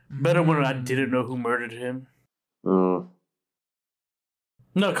better when I didn't know who murdered him. Mm.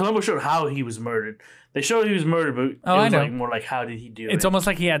 No, Columbo showed how he was murdered. They showed he was murdered, but it was like more like how did he do it? It's almost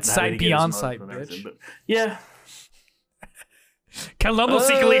like he had sight beyond sight, bitch. But yeah. Columbo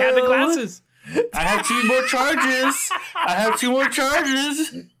secretly had the glasses. I have 2 more charges. I have 2 more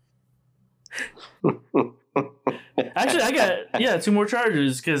charges. Actually, I got 2 more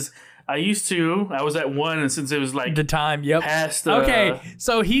charges because I was at 1, and since it was like the time, past. Okay,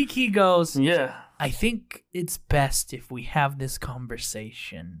 so he goes. Yeah. I think it's best if we have this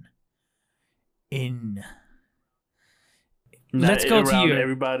conversation let's go to you.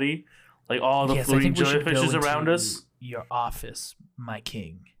 Everybody, like all the floating jellyfishes around us. Your office, my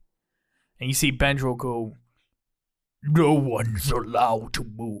king. And you see Benadryl go, no one's allowed to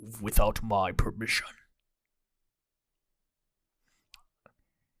move without my permission.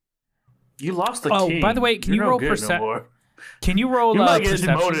 You lost the king. Oh, by the way, can you roll perception? Can you roll you might get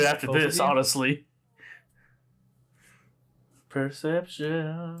perception? demoted after this, honestly.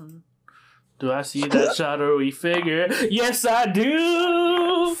 Perception. Do I see that shadowy figure? Yes, I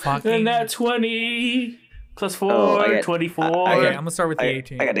do. And that 20 plus 4, 24. Okay, I'm gonna start with the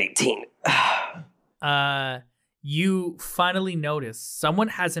 18. I got 18. You finally notice someone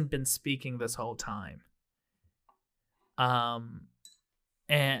hasn't been speaking this whole time.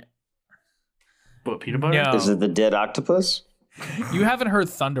 And what, peanut butter? No. Is it the dead octopus? You haven't heard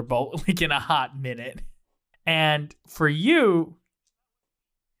Thunderbolt like in a hot minute. And for you,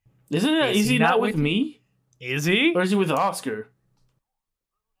 is he not with me? Is he? Or is he with Oscar?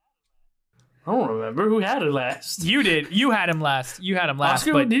 I don't remember who had it last. You did. You had him last.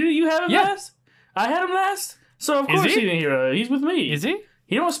 Oscar, but did you have him last? I had him last. So of course he didn't hear. He's with me. Is he?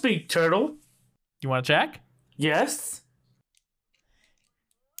 He don't speak turtle. You want to check? Yes.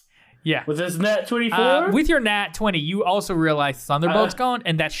 Yeah. With his nat 24? With your nat 20, you also realize Thunderbolt's gone,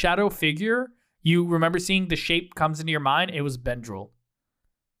 and that shadow figure, you remember seeing the shape comes into your mind? It was Benadryl.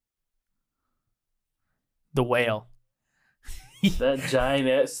 The whale. That giant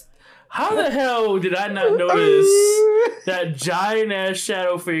ass. How the hell did I not notice that giant ass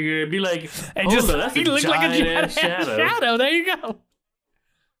shadow figure? It'd be like, and just that's he looked like a giant ass shadow. There you go.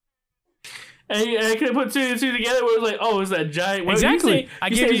 And I could put 2 and 2 together where it was like, oh, it's that giant. Exactly. I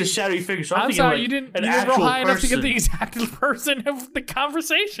gave you a shadowy figure. So I'm sorry, like you didn't roll high enough to get the exact person of the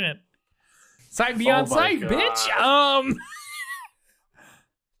conversation. Sight beyond sight, bitch.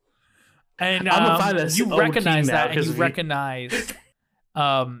 And you recognize that, and you recognize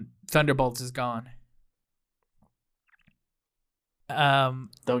Thunderbolts is gone. Don't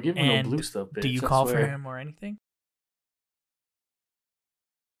give me no blue stuff, bitch. Do you call for him or anything?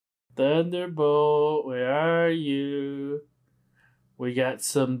 Thunderbolt, where are you? We got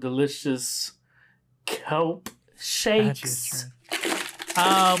some delicious kelp shakes.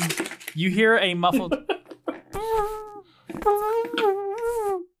 You hear a muffled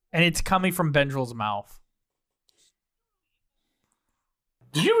and it's coming from Benadryl's mouth.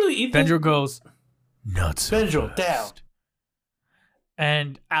 Did you really eat that? Benadryl goes, nuts. Benadryl, down.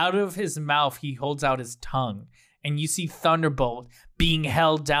 And out of his mouth, he holds out his tongue. And you see Thunderbolt being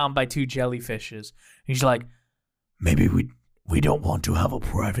held down by 2 jellyfishes. He's like, maybe we don't want to have a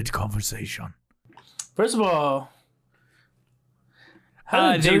private conversation. First of all,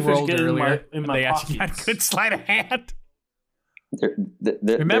 how did they rolled get earlier. in my they pockets? actually had good sleight of hand.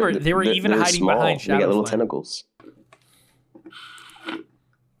 Remember, they were even hiding small. behind Shadow. They got little tentacles.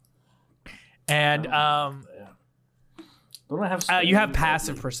 And don't I have you have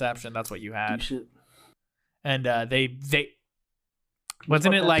passive perception. That's what you had. And they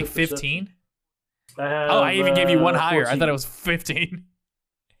wasn't it like 15? I even gave you one higher. 14. I thought it was 15.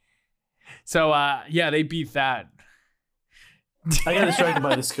 So they beat that. I got distracted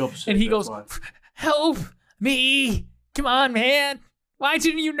by the skill. And he goes, help me. Come on, man. Why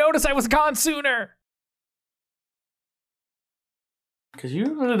didn't you notice I was gone sooner? Because you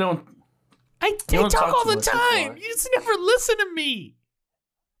really don't. I talk all the time. You just never listen to me.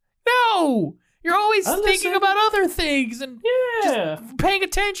 No. You're always thinking about other things and just paying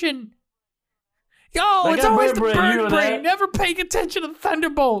attention. Yo, it's always the bird brain. Never paying attention to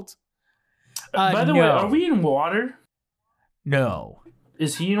Thunderbolt. By the way, are we in water? No.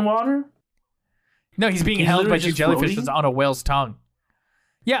 Is he in water? No, he's being held by two jellyfishes on a whale's tongue.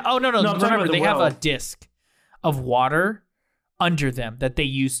 Yeah. Oh no. Remember, they have a disc of water under them that they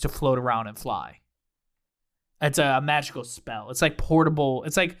use to float around and fly. It's a magical spell. It's like portable.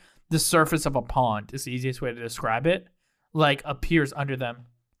 It's like the surface of a pond is the easiest way to describe it. Like appears under them,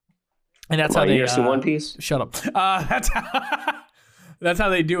 and that's how they. You see One Piece? Shut up. That's how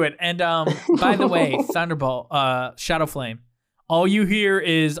they do it. And by the way, Thunderbolt, Shadow Flame. All you hear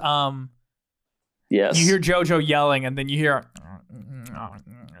is yes. You hear JoJo yelling, and then you hear.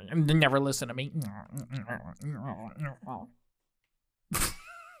 They never listen to me.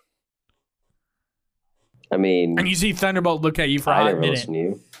 I mean, and you see Thunderbolt look at you for a hot minute, listen to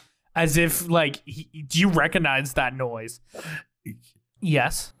you. As if like, do you recognize that noise?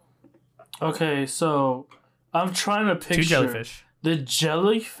 Yes. Okay, so I'm trying to picture two jellyfish. The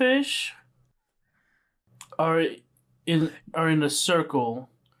jellyfish are in a circle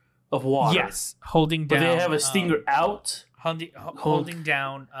of water. Yes, holding down. But they have a stinger out. Holding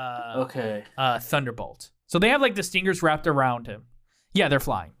down. Okay. Thunderbolt. So they have like the stingers wrapped around him. Yeah, they're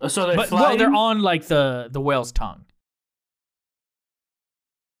flying. So they're flying. Well, they're on like the whale's tongue.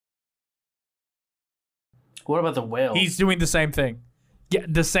 What about the whale? He's doing the same thing. Yeah,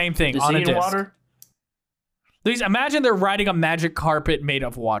 the same thing. Is on he a disc. in water? Please imagine they're riding a magic carpet made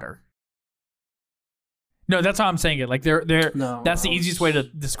of water. No, that's how I'm saying it. Like that's the easiest way to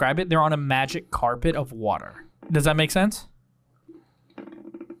describe it. They're on a magic carpet of water. Does that make sense?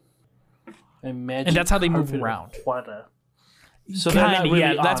 And that's how they move around. Water. So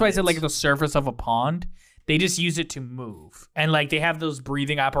that's why I said like the surface of a pond. They just use it to move, and like they have those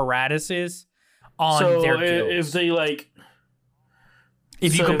breathing apparatuses on their gills. If they like,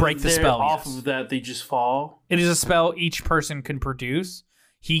 if you could break the spell off of that, they just fall. It is a spell each person can produce.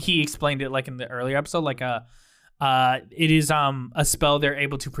 He explained it like in the earlier episode, like it is a spell they're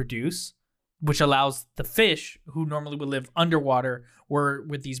able to produce, which allows the fish who normally would live underwater or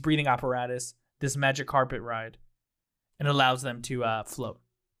with these breathing apparatus, this magic carpet ride, and allows them to float.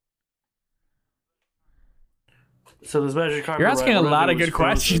 So this magic carpet. You're asking a lot of good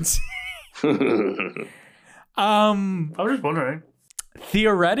questions. I was just wondering.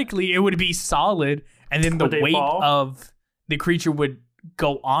 Theoretically, it would be solid, and then the weight of the creature would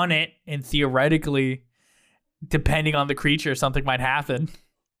go on it, and theoretically, depending on the creature, something might happen.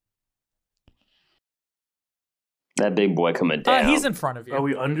 That big boy coming down. He's in front of you. Are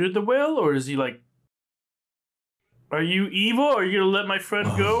we under the whale, or is he like? Are you evil? Are you gonna let my friend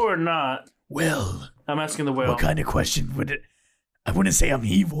go or not? Well, I'm asking the whale. What kind of question would it? I wouldn't say I'm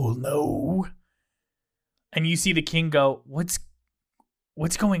evil, no. And you see the king go, What's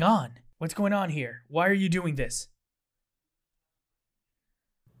going on? What's going on here? Why are you doing this?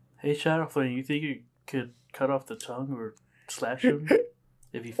 Hey, Shadowflame, you think you could cut off the tongue or slash him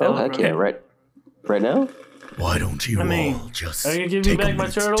if he fell? Oh, heck yeah, right now? Why don't you all just are you gonna give me back my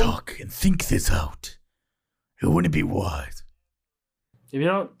turtle? Talk and think this out? It wouldn't be wise. If you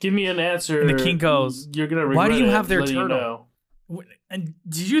don't give me an answer, and the king goes, you're gonna regret why do you it, have their turtle? You know. And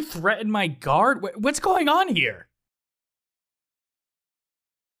did you threaten my guard? What's going on here?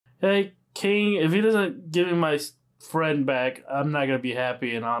 Hey, king, if he doesn't give me my friend back, I'm not gonna be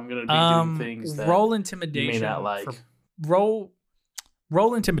happy, and I'm gonna be doing things that roll intimidation. You may not like. Roll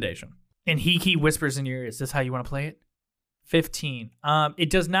intimidation. And Hiki whispers in your ear, is this how you want to play it? 15. It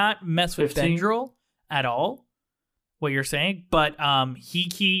does not mess with 15? Benadryl at all, what you're saying, but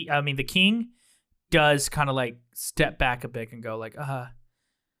the king does kind of like step back a bit and go like,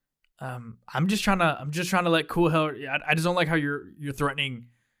 I'm just trying to let cool hell. I just don't like how you're threatening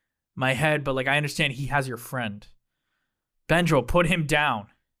my head, but like I understand he has your friend. Benadryl, put him down.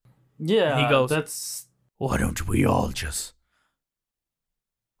 Yeah, and he goes, why don't we all just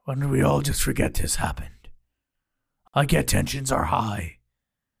forget this happened? I get tensions are high.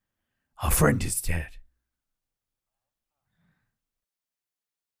 Our friend is dead.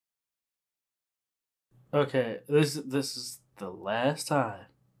 Okay, this is the last time.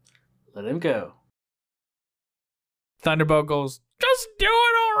 Let him go. Thunderbolt goes, just do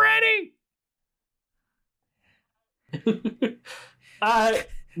it already.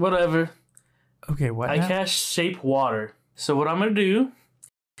 Whatever. Okay, what? I cast Shape Water. So what I'm gonna do?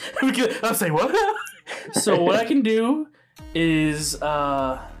 I'll say what? So what I can do is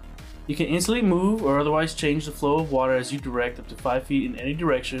you can instantly move or otherwise change the flow of water as you direct up to 5 feet in any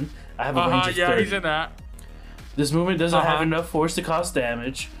direction. I have a range of 30. He's in that. This movement doesn't have enough force to cause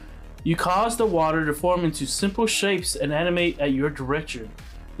damage. You cause the water to form into simple shapes and animate at your direction.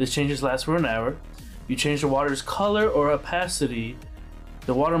 This changes last for an hour. You change the water's color or opacity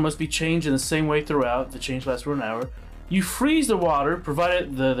The water must be changed in the same way throughout. The change lasts for an hour. You freeze the water,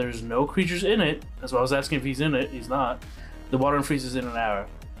 provided there's no creatures in it. That's why I was asking if he's in it. He's not. The water unfreezes in an hour.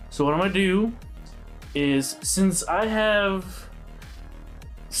 So what I'm going to do is, since I have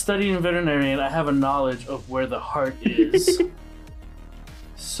studied in veterinarian, I have a knowledge of where the heart is.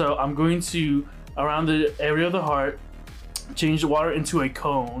 So I'm going to, around the area of the heart, change the water into a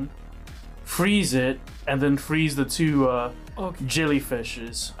cone, freeze it, and then freeze the two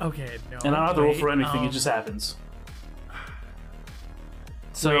jellyfishes. Okay, no. And I don't have to roll for anything, it just happens.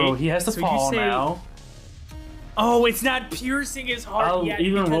 So he has to fall now. Oh, it's not piercing his heart yet. I'll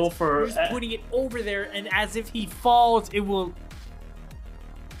even roll for... You're just putting it over there, and as if he falls, it will...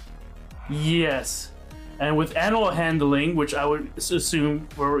 Yes. And with animal handling, which I would assume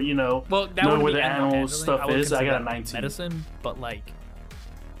for, you know, well, that knowing where be the animal stuff is, I got a 19. Medicine, but like...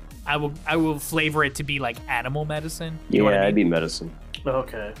 I will flavor it to be like animal medicine. Yeah, it'd be medicine.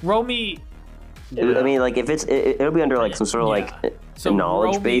 Okay. Roll me... Yeah. I mean, like, if it'll be under, like, some sort of, like,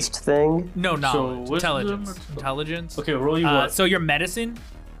 knowledge-based thing. No, knowledge. So intelligence. Intelligence. Okay, roll you what? So your medicine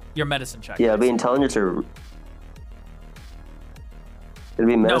check. Yeah, it'll be intelligence or... It'll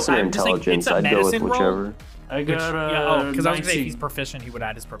be medicine or intelligence. I'd go with whichever. I got because I was going to say if he's proficient, he would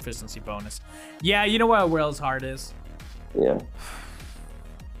add his proficiency bonus. Yeah, you know where Will's heart is? Yeah.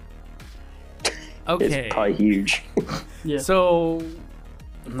 Okay. It's probably huge. Yeah. So...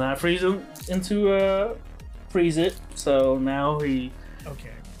 Now freeze him into freeze it. So now he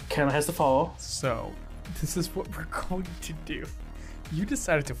kind of has to fall. So this is what we're going to do. You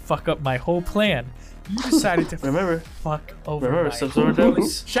decided to fuck up my whole plan. You decided to fuck over my whole plan.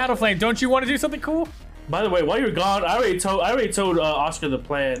 Shadow Flame, don't you want to do something cool? By the way, while you're gone, I already told Oscar the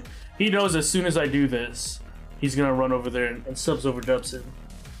plan. He knows as soon as I do this, he's gonna run over there and subs over Judson.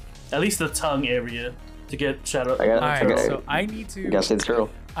 At least the tongue area. To get Shadow. So I need to. Guess it's true.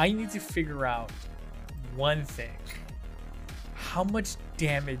 I need to figure out one thing. How much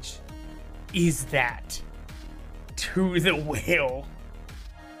damage is that to the whale?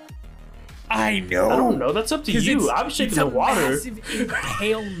 I know. I don't know. That's up to you. I'm shaking the water. It's a massive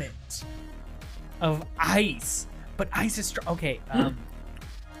impalement of ice, but ice is strong. Okay.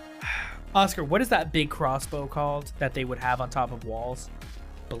 Oscar, what is that big crossbow called that they would have on top of walls?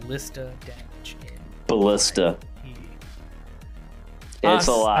 Ballista damage. Ballista. It's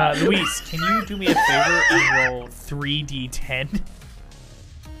a lot. Luis, can you do me a favor and roll 3d10?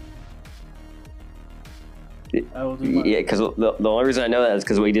 I will do yeah, because the only reason I know that is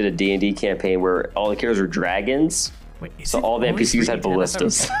because we did a D&D campaign where all the characters were dragons. Wait, so all the NPCs had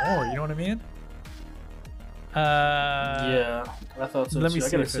ballistas. More, you know what I mean? Yeah, I thought so. Let me see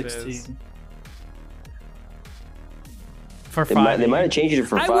I got a 16. For 5. They might have changed it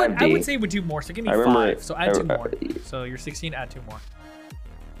for 5D. I would say it would do more, so give me 5. So add 2 more. So you're 16, add 2 more.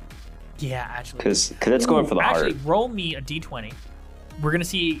 Yeah, actually. Because it's going for the heart. Actually, roll me a d20. We're going to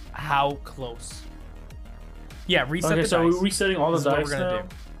see how close. Yeah, reset the dice. Okay, so we're resetting all the dice we're gonna do.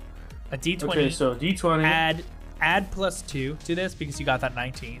 A d20. Okay, so d20. Add plus 2 to this because you got that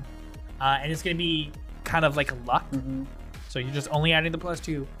 19. And it's going to be kind of like a luck. Mm-hmm. So you're just only adding the plus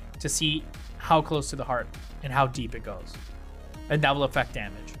 2 to see how close to the heart and how deep it goes. And that will affect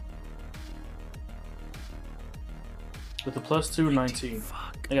damage. With the plus 2, 19.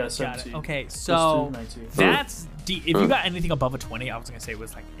 Fuck. I got a 17. Okay, so plus 2, 19. that's if you got anything above a 20, I was gonna say it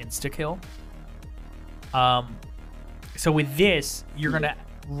was like insta kill. So with this, you're gonna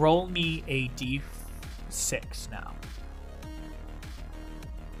roll me a d6 now.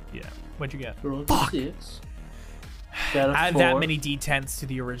 Yeah, what'd you get? Fuck. Add that many d10s to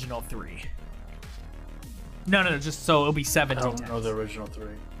the original 3. No, just so it'll be 7 d10s. I don't know the original 3.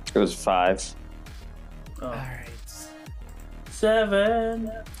 It was 5. Oh. All right.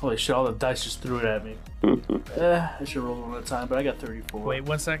 7. Holy shit! All the dice just threw it at me. I should roll one at a time, but I got 34. Wait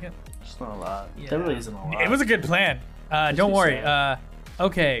 1 second. It's not a lot. Yeah. That really isn't a lot. It was a good plan. Don't worry.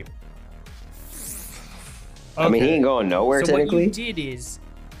 Okay. I mean, he ain't going nowhere so technically. What you did is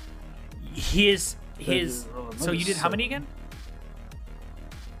his. So you did how many again?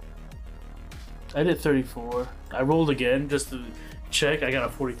 I did 34. I rolled again just to check. I got a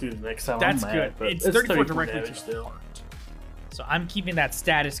 43 the next time. That's I'm good. mad, It's 34 directly damage to the still. heart. So I'm keeping that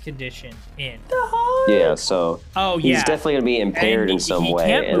status condition in. Yeah, so he's yeah. definitely gonna be impaired in some he way,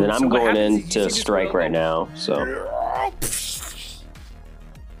 can't and then move, I'm so what going happens in is you to just strike roll- right now. So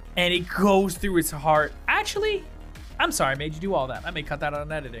And it goes through his heart. Actually, I'm sorry I made you do all that. I may cut that out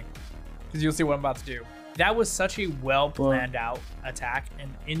in editing because you'll see what I'm about to do. That was such a well planned out attack,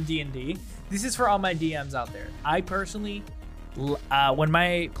 and in D&D, this is for all my DMs out there. I personally, when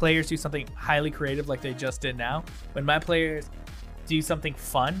my players do something highly creative like they just did now, when my players do something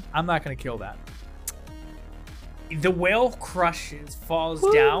fun, I'm not gonna kill that. The whale crushes, falls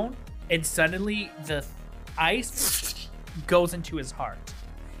down, and suddenly the ice goes into his heart.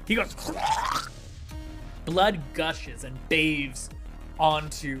 He goes, blood gushes and bathes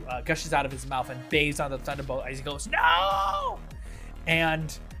gushes out of his mouth and bathes on the thunderbolt as he goes, no!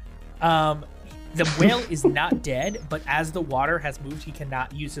 And the whale is not dead, but as the water has moved, he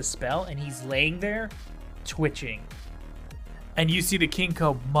cannot use his spell, and he's laying there, twitching. And you see the king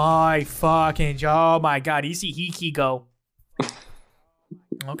go, oh my god. You see Hiki go,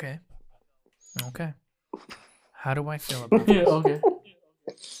 okay. How do I feel about this? Okay.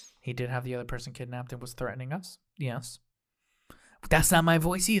 He did have the other person kidnapped and was threatening us. Yes. But that's not my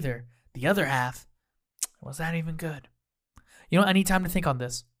voice either. The other half, was that even good? You know, I need time to think on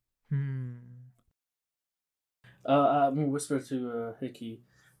this. I'm gonna whisper to Hickey,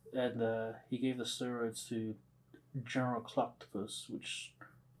 and he gave the steroids to General Cloctopus, which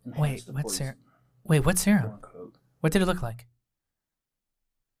what's serum? What did it look like?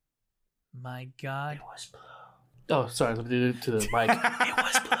 My god. It was blue. Oh, sorry, let me do it to the mic. It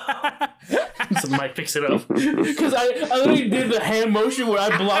was blue. So Mike picks it up. Because I literally did the hand motion where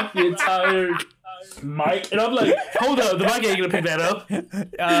I blocked the entire mic, and I'm like, hold up, the mic ain't gonna pick that up.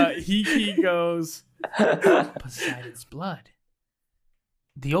 He goes, Poseidon's blood.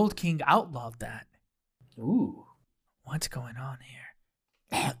 The old king outlawed that. Ooh. What's going on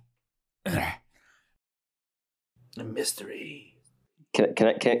here? A mystery. Can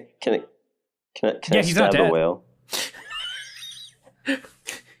I he's not stab dead. the whale?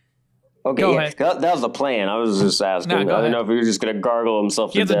 Okay, Go yeah, ahead. that was the plan. I was just asking. I didn't know if he was just gonna gargle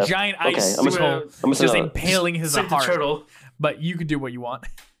himself He to has death. a giant ice I'm skull I'm just impaling his Save the heart. turtle. But you can do what you want.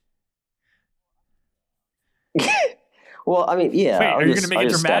 Well, I mean, yeah. Wait, I'll are you just- going to make I'll it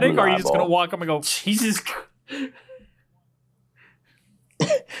just stab him dramatic, in or are the you just going to eyeball. walk up and go, Jesus.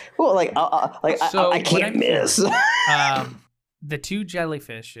 Well, like, I can't miss. the two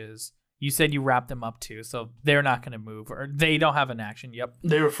jellyfishes, you said you wrapped them up too, so they're not going to move, or they don't have an action. Yep.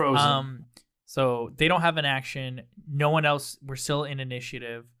 They were frozen. So they don't have an action. No one else. We're still in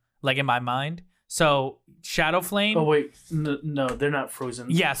initiative, like in my mind. So Shadow Flame. Oh wait, no, they're not frozen.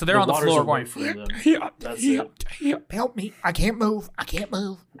 Yeah, so they're on the water's floor away going. from them. That's it. Help me. I can't move. I can't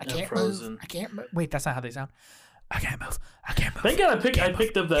move. I They're can't frozen. move. I can't move. Wait, that's not how they sound. I can't move. I can't move. Thank God I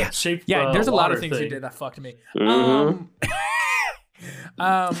picked up that shape. Yeah, there's a lot of water things thing. you did that fucked me. Mhm.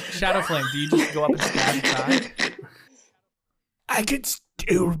 Shadow Flame, do you just go up and stab its eye? I could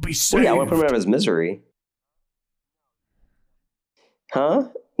still be Well, saved. yeah, I went from out of his misery. Huh?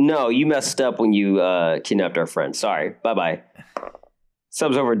 No, you messed up when you kidnapped our friend. Sorry. Bye-bye.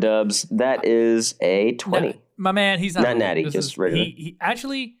 Subs over dubs. That is a 20. No, my man, he's not Not natty, this just is- regular. He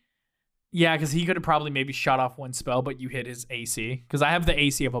actually, yeah, because he could have probably maybe shot off one spell, but you hit his AC. Because I have the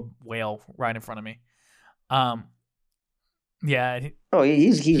AC of a whale right in front of me. Yeah. Oh,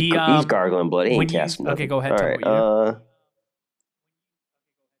 he's gargling blood. He when ain't you- casting okay, nothing. go ahead, All tell me right. what you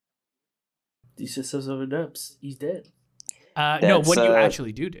These subs over dubs. He's dead. No, what do you That's,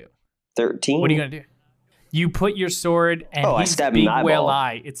 actually do? 13. What are you gonna do? You put your sword and I his stab him in big the whale eyeball.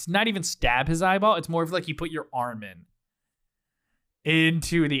 eye. It's not even stab his eyeball. It's more of like you put your arm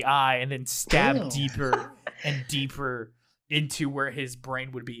into the eye and then stab deeper and deeper into where his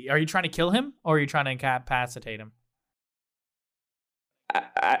brain would be. Are you trying to kill him or are you trying to incapacitate him?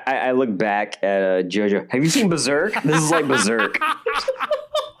 I look back at JoJo. Have you seen Berserk? This is like Berserk.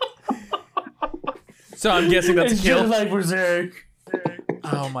 So I'm guessing that's a It's kill. just like Berserk.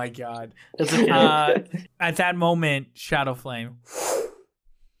 Oh my god. That's a kill. At that moment, Shadow Flame,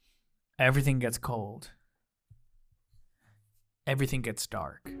 everything gets cold. Everything gets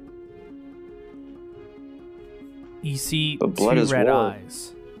dark. You see But blood two is red warm.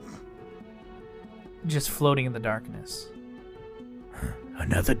 eyes just floating in the darkness.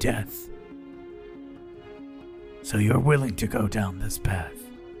 Another death. So you're willing to go down this path?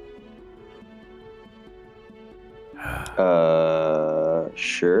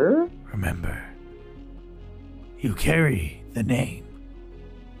 Sure. Remember, you carry the name.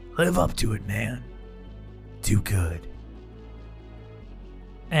 Live up to it, man. Do good.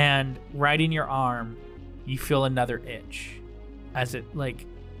 And right in your arm, you feel another itch as it like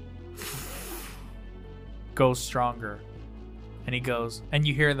goes stronger. And he goes, and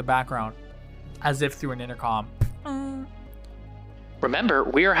you hear in the background, as if through an intercom. Remember,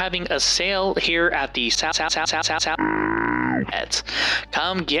 we are having a sale here at the South.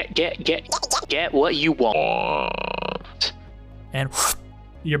 Come get what you want. And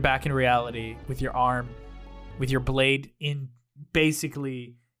you're back in reality with your arm, with your blade in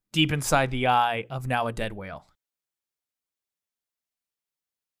basically deep inside the eye of now a dead whale.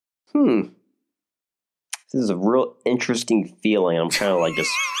 This is a real interesting feeling. I'm kind of like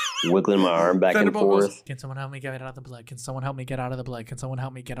just wiggling my arm back and forth. Can someone help me get out of the blood? Can someone help me get out of the blood? Can someone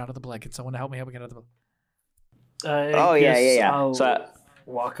help me get out of the blood? Can someone help me get out of the blood? Yeah. I'll so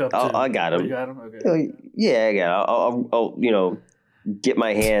walk up. I got him. You got him? Okay. Yeah, I got him. I'll get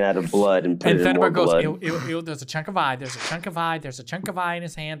my hand out of blood and put it in more blood. Goes, there's a chunk of eye. There's a chunk of eye. There's a chunk of eye in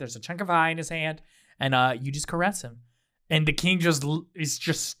his hand. There's a chunk of eye in his hand. And you just caress him. And the king is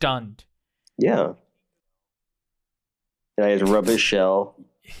just stunned. Yeah. And I just rub his shell.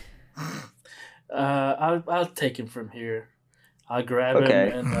 I'll take him from here. I'll grab him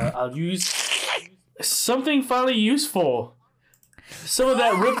and I'll use something finally useful. Some of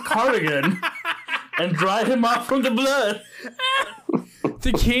that ripped cardigan and dry him off from the blood.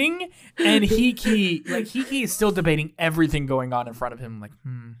 The king and Hiki is still debating everything going on in front of him. Like,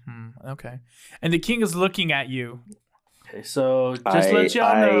 okay. And the king is looking at you. Okay, so just let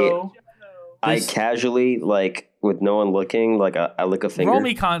y'all know. I casually, like, with no one looking, like, I lick a finger. Roll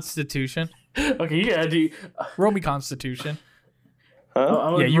me Constitution. Okay, yeah, dude. Roll me Constitution.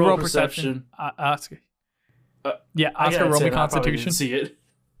 Huh? Yeah, you roll perception. Oscar. Oscar, roll me Constitution. See it.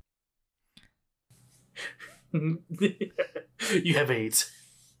 You have AIDS.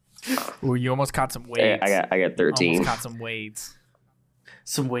 Ooh, you almost caught some weights. I got 13. Almost caught some weights.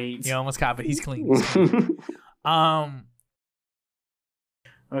 Some weights. You almost caught, but he's clean. He's clean.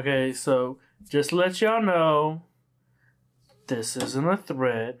 Okay, so just to let y'all know, this isn't a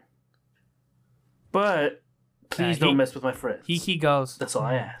threat, but please don't mess with my friends. He goes. That's all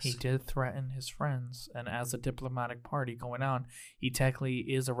I ask. He did threaten his friends, and as a diplomatic party going on, he technically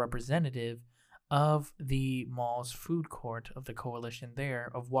is a representative of the mall's food court of the coalition there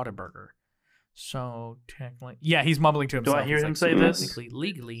of Whataburger. So technically, yeah, he's mumbling to himself. Do I hear him say this? Technically,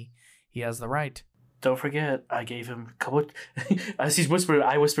 legally, he has the right. Don't forget, I gave him a couple. As he's whispering,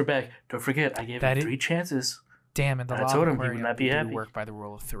 I whisper back. Don't forget, I gave him 3 chances. Damn, and the I told him he would not be happy. Work by the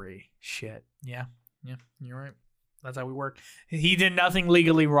rule of 3. Shit. Yeah, you're right. That's how we work. He did nothing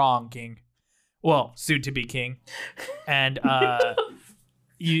legally wrong, King. Well, soon to be king. And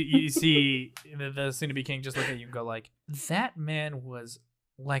you see the soon to be king just look at you and go like, that man was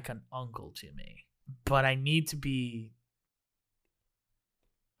like an uncle to me, but I need to be.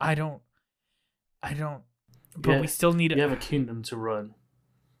 I don't. But we still need. You have a kingdom to run.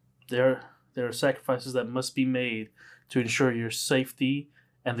 There are sacrifices that must be made to ensure your safety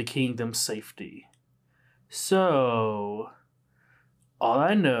and the kingdom's safety. So, all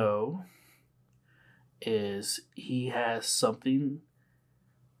I know is he has something.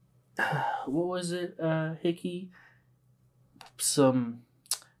 What was it, Hickey?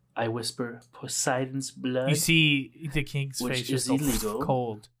 I whisper, Poseidon's blood. You see the king's face is illegal.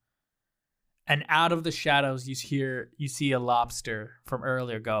 Cold. And out of the shadows, you see a lobster from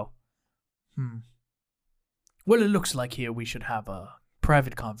earlier go, Well, it looks like here we should have a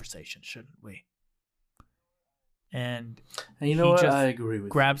private conversation, shouldn't we? And you know what? I agree with you.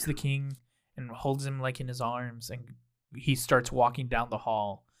 Grabs the king and holds him like in his arms, and he starts walking down the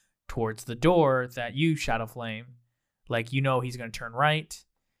hall towards the door that you, Shadowflame, like you know he's going to turn right,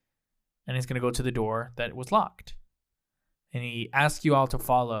 and he's going to go to the door that was locked. And he asks you all to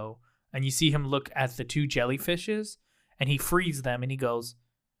follow. And you see him look at the 2 jellyfishes, and he frees them, and he goes,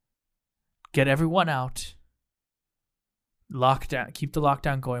 get everyone out. Lockdown. Keep the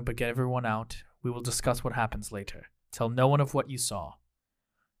lockdown going, but get everyone out. We will discuss what happens later. Tell no one of what you saw.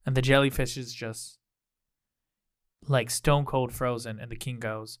 And the jellyfishes just, like stone cold frozen, and the king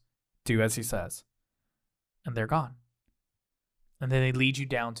goes, do as he says. And they're gone. And then they lead you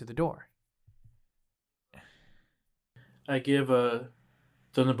down to the door. I give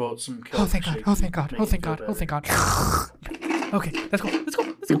Thunderbolt some. Oh thank God! Oh thank God! Oh thank God! Oh thank God! Okay, let's go!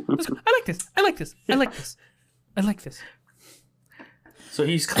 I like this. So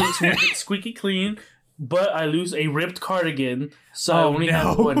he's clean, squeaky clean, but I lose a ripped cardigan, so I only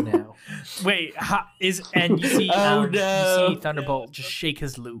have 1 now. Wait, you see? You see Thunderbolt just shake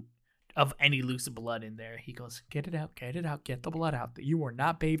his loot of any loose blood in there. He goes, get it out, get the blood out. You were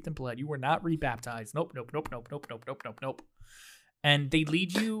not bathed in blood. You were not rebaptized. Nope. And they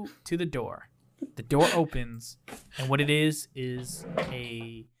lead you to the door. The door opens, and what it is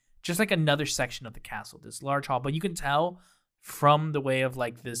just like another section of the castle, this large hall. But you can tell from the way of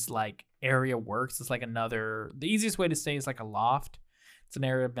like this like area works, it's like the easiest way to say is like a loft. It's an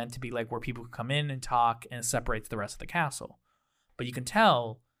area meant to be like where people can come in and talk, and it separates the rest of the castle. But you can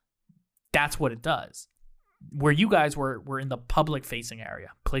tell that's what it does. Where you guys were in the public facing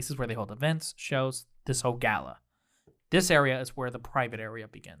area, places where they hold events, shows, this whole gala. This area is where the private area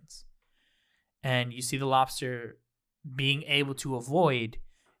begins. And you see the lobster being able to avoid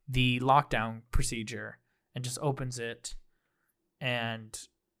the lockdown procedure and just opens it and,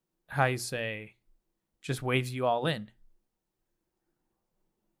 how you say, just waves you all in.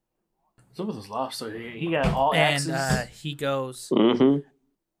 Some of those lobster, he got all axes. And he goes... Mm-hmm.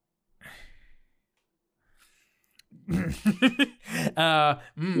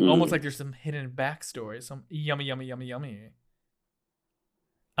 Almost like there's some hidden backstory. Some yummy. He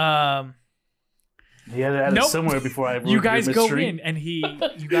had to add it somewhere before I. You guys go in, and he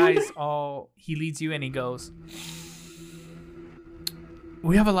leads you in. He goes,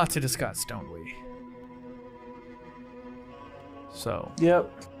 "We have a lot to discuss, don't we?" So. Yep.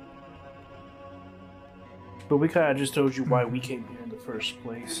 But we kind of just told you why we came here in the first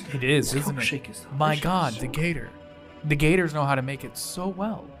place. It is, isn't it? My God, the gator. The gators know how to make it so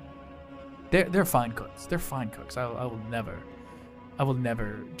well. They're fine cooks. They're fine cooks. I will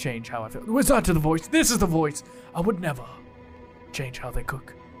never change how I feel. It's not to the voice. This is the voice. I would never change how they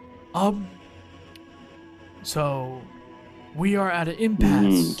cook. So we are at an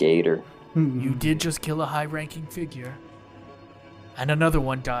impasse. Gator. You did just kill a high-ranking figure, and another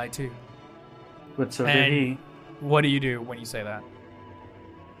one died too. But so did he. What do you do when you say that?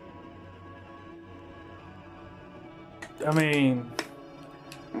 I mean,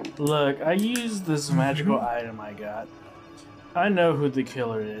 look, I used this magical item I got. I know who the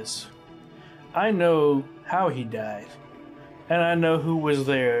killer is. I know how he died. And I know who was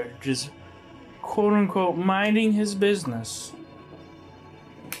there just quote-unquote minding his business.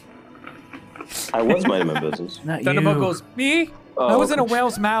 I was minding my business. Not Thunderbolt you. goes, me? Oh, I was in a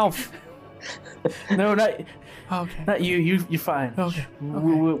whale's mouth. No, not... Okay. Not you. You're fine. Okay.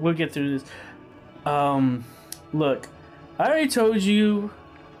 We'll get through this. Look, I already told you.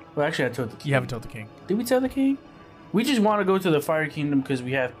 Well, actually, I told the king. You haven't told the king. Did we tell the king? We just want to go to the Fire Kingdom because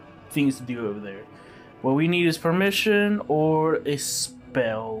we have things to do over there. What we need is permission or a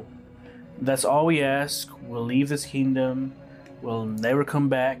spell. That's all we ask. We'll leave this kingdom. We'll never come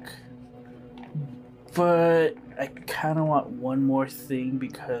back. But I kind of want one more thing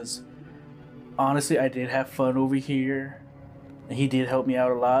because honestly, I did have fun over here. And he did help me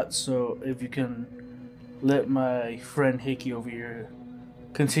out a lot. So if you can let my friend Hickey over here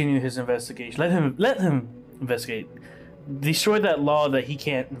continue his investigation. Let him investigate. Destroy that law that he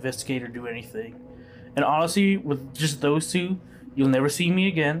can't investigate or do anything. And honestly, with just those two, you'll never see me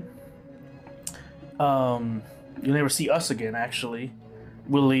again. You'll never see us again, actually.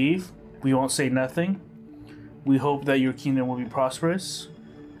 We'll leave. We won't say nothing. We hope that your kingdom will be prosperous.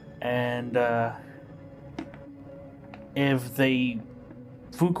 And if the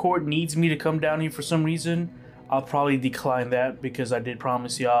food court needs me to come down here for some reason, I'll probably decline that because I did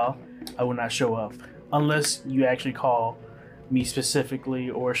promise y'all I will not show up. Unless you actually call me specifically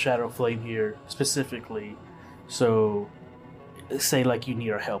or Shadow Flame here specifically. So say like you need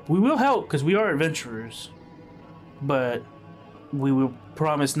our help. We will help because we are adventurers. But we will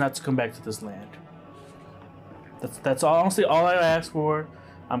promise not to come back to this land. That's honestly all I ask for.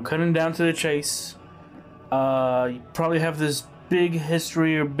 I'm cutting down to the chase. You probably have this big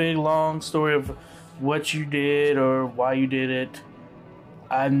history or big long story of what you did or why you did it.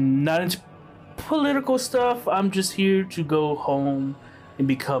 I'm not into political stuff. I'm just here to go home and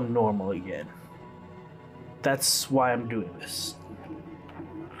become normal again. That's why I'm doing this.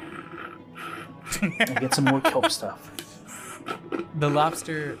 And get some more kelp stuff. The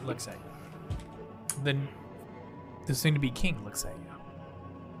lobster looks at you. The soon-to-be king looks at you.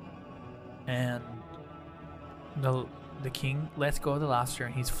 And the king lets go of the lobster,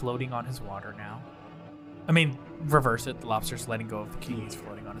 and he's floating on his water now. I mean, reverse it. The lobster's letting go of the king. He's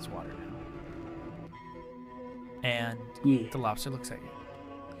floating on his water now. And the lobster looks at you.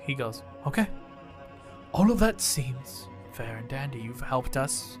 He goes, okay. All of that seems fair and dandy. You've helped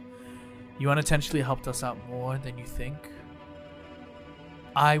us. You unintentionally helped us out more than you think.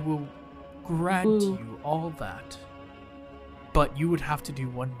 I will grant you all that. But you would have to do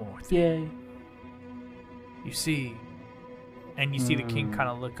one more thing. Yay. You see, and you see the king kind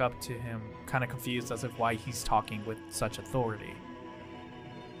of look up to him, kind of confused as if why he's talking with such authority.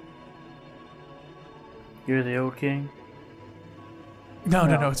 You're the old king? No,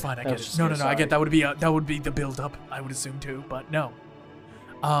 it's fine. I get it. No, I get that would be the build up, I would assume too, but no.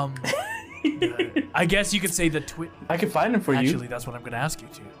 I guess you could say the I can find him for you. Actually, that's what I'm going to ask you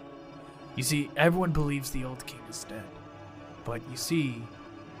to. You see, everyone believes the old king is dead. But you see,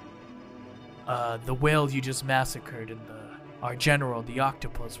 the whale you just massacred and our general, the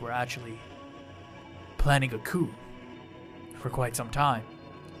octopus, were actually planning a coup for quite some time.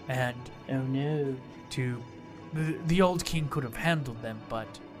 And oh no. The old king could have handled them, but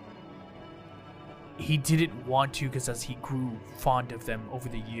he didn't want to because as he grew fond of them over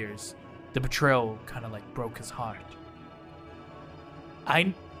the years, the betrayal kind of like broke his heart.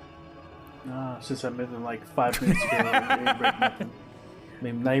 Since I met him like 5 minutes ago, it ain't break nothing. I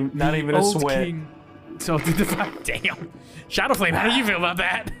mean, not even a sweat. King, so did the damn Shadowflame. How do you feel about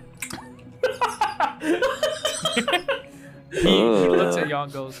that? he looks at you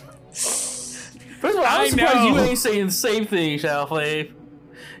and goes. First of all, I'm surprised you ain't saying the same thing, Shadowflame.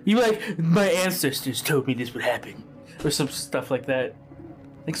 You like, my ancestors told me this would happen, or some stuff like that.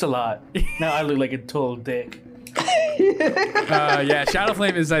 Thanks a lot. Now I look like a total dick. Yeah,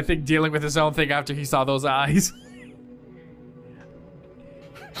 Shadowflame is, I think, dealing with his own thing after he saw those eyes.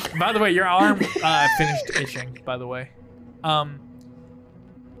 By the way, your arm finished itching, by the way. By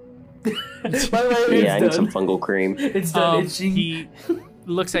the way, I need some fungal cream. It's done itching. He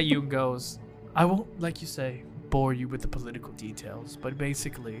looks at you and goes, I won't, like you say, bore you with the political details, but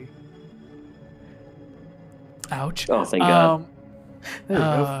basically... Ouch. Oh, thank God.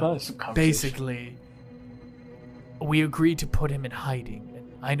 Basically, we agreed to put him in hiding,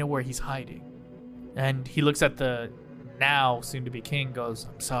 and I know where he's hiding. And he looks at the now soon-to-be king, goes,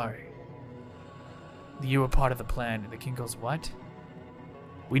 I'm sorry. You were part of the plan. And the king goes, what?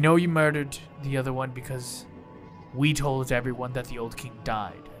 We know you murdered the other one because we told everyone that the old king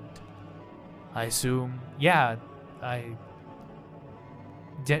died. And I assume, yeah, I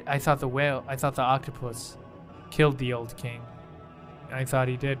thought the octopus killed the old king. I thought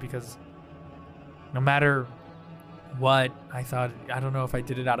he did because no matter what, I don't know if I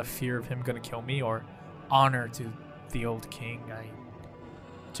did it out of fear of him going to kill me or honor to the old king. I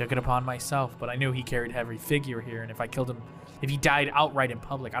took it upon myself, but I knew he carried heavy figure here, and if I killed him, if he died outright in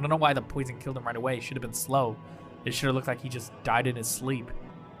public, I don't know why the poison killed him right away. It should have been slow. It should have looked like he just died in his sleep.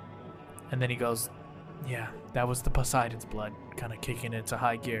 And then he goes, yeah, that was the Poseidon's blood kind of kicking into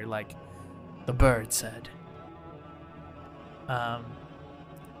high gear, like the bird said. That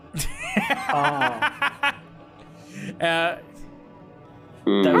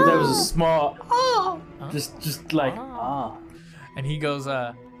was a small. Just like. And he goes,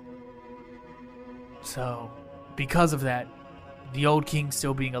 so, because of that, the old king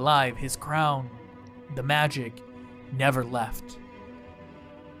still being alive, his crown, the magic, never left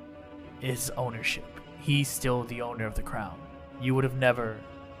his ownership. He's still the owner of the crown. I would have never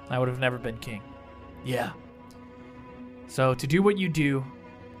been king. Yeah. So to do what you do,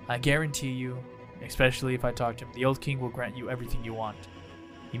 I guarantee you, especially if I talk to him, the old king will grant you everything you want.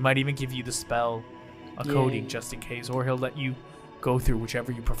 He might even give you the spell, a coding just in case, or he'll let you go through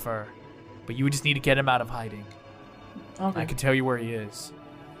whichever you prefer. But you would just need to get him out of hiding. Okay. I can tell you where he is.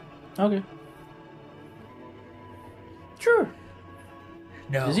 Okay. Sure.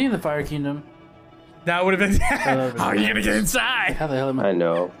 No. Is he in the Fire Kingdom? That would have been... How are you going to get inside? How the hell am I? I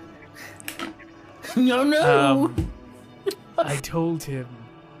know. No. I told him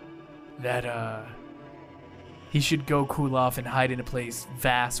that he should go cool off and hide in a place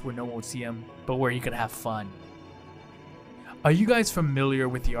vast where no one would see him, but where he could have fun. Are you guys familiar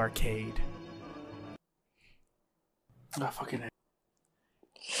with the arcade? Oh, fucking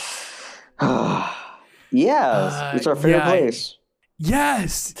Yes, it's our favorite place.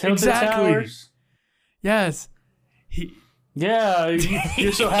 Yes, Tilted exactly. Towers? Yes. Yeah,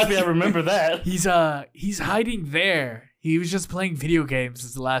 you're so happy I remember that. He's hiding there. He was just playing video games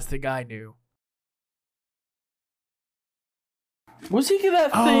is the last thing I knew. Was he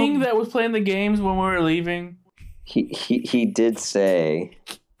that thing that was playing the games when we were leaving? He did say.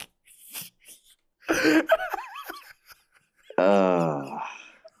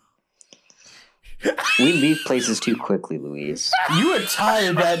 We leave places too quickly, Luis. You were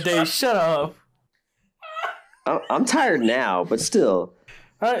tired that day. Shut up. I'm tired now, but still.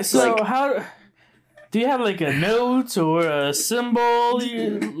 All right, so how do you have like a note or a symbol?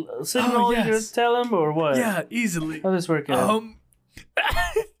 You can tell him or what? Yeah, easily. How does this work out?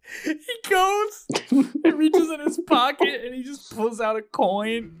 He goes and reaches in his pocket and he just pulls out a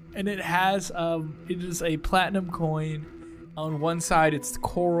coin and it has it is a platinum coin. On one side it's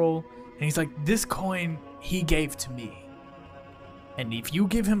coral and he's like, this coin he gave to me. And if you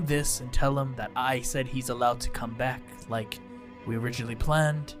give him this and tell him that I said he's allowed to come back like we originally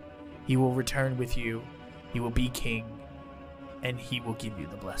planned, he will return with you, he will be king, and he will give you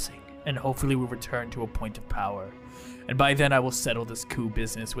the blessing. And hopefully we'll return to a point of power. And by then I will settle this coup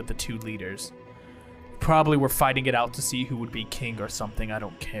business with the two leaders. Probably we're fighting it out to see who would be king or something, I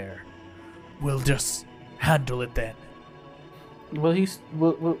don't care. We'll just handle it then. Will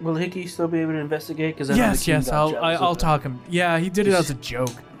Hickey still be able to investigate? Yes, I'll talk him. Yeah, he did it as a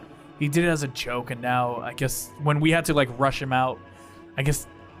joke. He did it as a joke, and now I guess when we had to like rush him out, I guess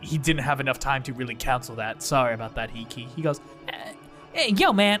he didn't have enough time to really counsel that. Sorry about that, Iki. He goes, hey,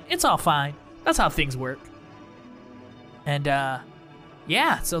 yo, man, it's all fine. That's how things work. And,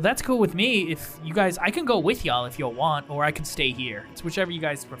 yeah, so that's cool with me. If you guys, I can go with y'all if y'all want, or I can stay here. It's whichever you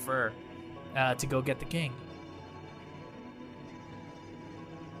guys prefer to go get the king.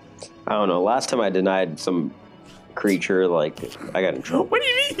 I don't know. Last time I denied some creature, like, I got in trouble. What do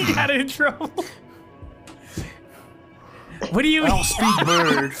you mean you got in trouble? What do you mean? I don't speak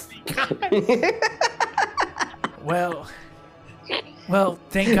bird. Well,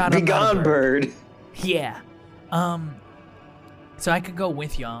 thank God Be I'm not a gone, bird. Yeah. So I could go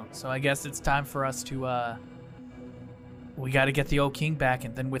with y'all. So I guess it's time for us to, we got to get the old king back.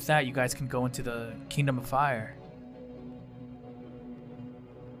 And then with that, you guys can go into the Kingdom of Fire.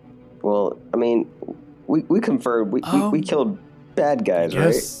 Well, I mean, we conferred. We killed bad guys,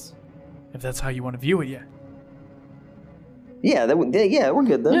 right? Yes. If that's how you want to view it, yeah. Yeah, yeah, we're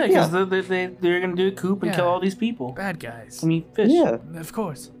good then. Yeah, because they're going to do a coup and kill all these people. Bad guys. I mean, fish. Yeah. Of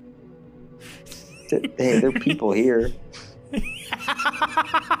course. Hey, they're people here.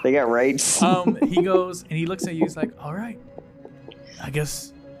 They got rights. He goes and he looks at you. He's like, all right, I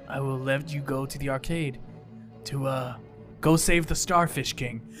guess I will let you go to the arcade to go save the Starfish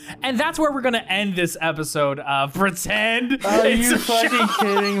King. And that's where we're going to end this episode of Pretend. Are you fucking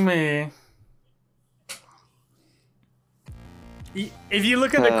kidding me? If you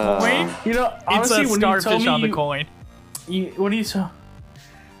look at the coin, you know, honestly, it's a starfish on the coin.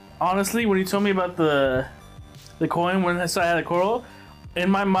 Honestly, when you told me about the coin when I saw I had a coral, in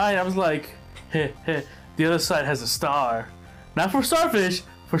my mind I was like, hey, the other side has a star. Not for starfish,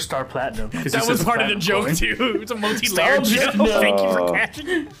 for star platinum. That was part of the joke coin. too. It's a multi-layered joke. No. Thank you for catching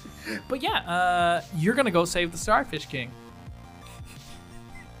it. But yeah, you're gonna go save the Starfish King.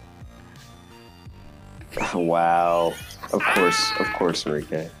 Wow. Of course,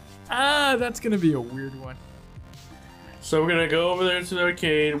 Enrique. That's gonna be a weird one. So we're gonna go over there to the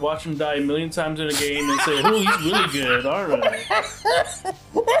arcade, watch him die a million times in a game, and say, "Oh, he's really good." All right.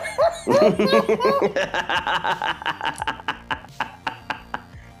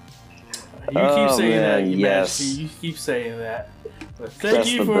 You keep saying that. You keep saying that. But thank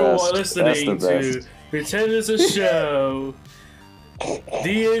you for listening to Pretend It's a Show.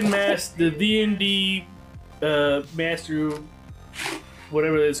 The D&D Master,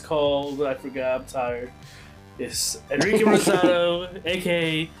 whatever it's called, I forgot. I'm tired. It's Enrique Rosado,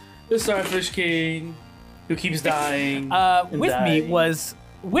 aka the Starfish King, who keeps dying. With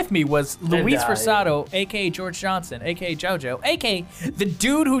me was Luis Rosado, aka George Johnson, aka JoJo, aka the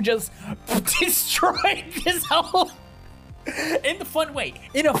dude who just destroyed this whole in a fun way.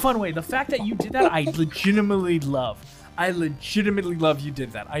 The fact that you did that, I legitimately love. You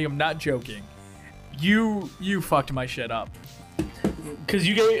did that. I am not joking. You fucked my shit up. Because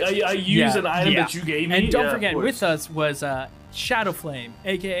you gave, I used an item that you gave me. And don't forget, with us was Shadow Flame,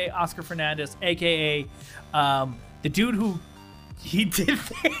 aka Oscar Fernandez, aka the dude who he did.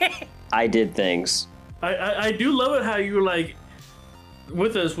 I did things. I do love it how you were like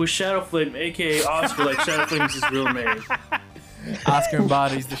with us with Shadow Flame, aka Oscar, like Shadow Flame is his real name. Oscar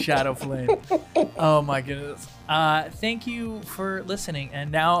embodies the Shadow Flame. Oh my goodness. Thank you for listening,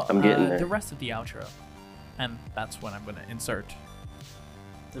 and now the rest of the outro, and that's what I'm gonna insert.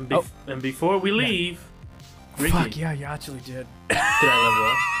 And before we leave, Ricky, fuck yeah, you actually did. Did I level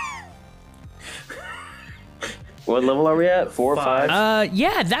up? What level are we at? 4 or 5?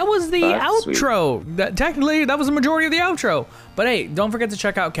 Yeah, that was the outro. Technically, that was the majority of the outro. But hey, don't forget to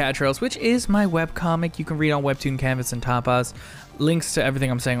check out Catrails, which is my webcomic. You can read on Webtoon Canvas and Tapas. Links to everything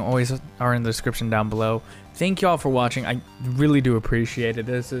I'm saying always are in the description down below. Thank y'all for watching. I really do appreciate it.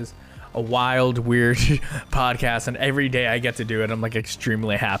 This is a wild, weird podcast, and every day I get to do it, I'm like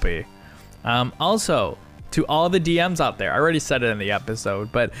extremely happy. Also, to all the DMs out there, I already said it in the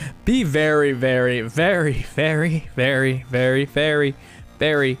episode, but be very, very, very, very, very, very, very,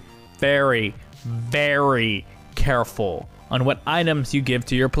 very, very, very careful on what items you give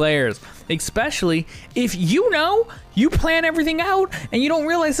to your players, especially if you plan everything out and you don't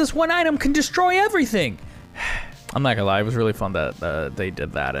realize this one item can destroy everything. I'm not gonna lie, it was really fun that they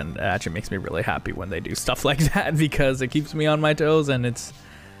did that, and it actually makes me really happy when they do stuff like that because it keeps me on my toes, and it's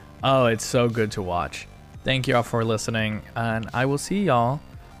so good to watch. Thank y'all for listening, and I will see y'all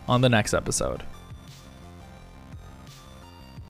on the next episode.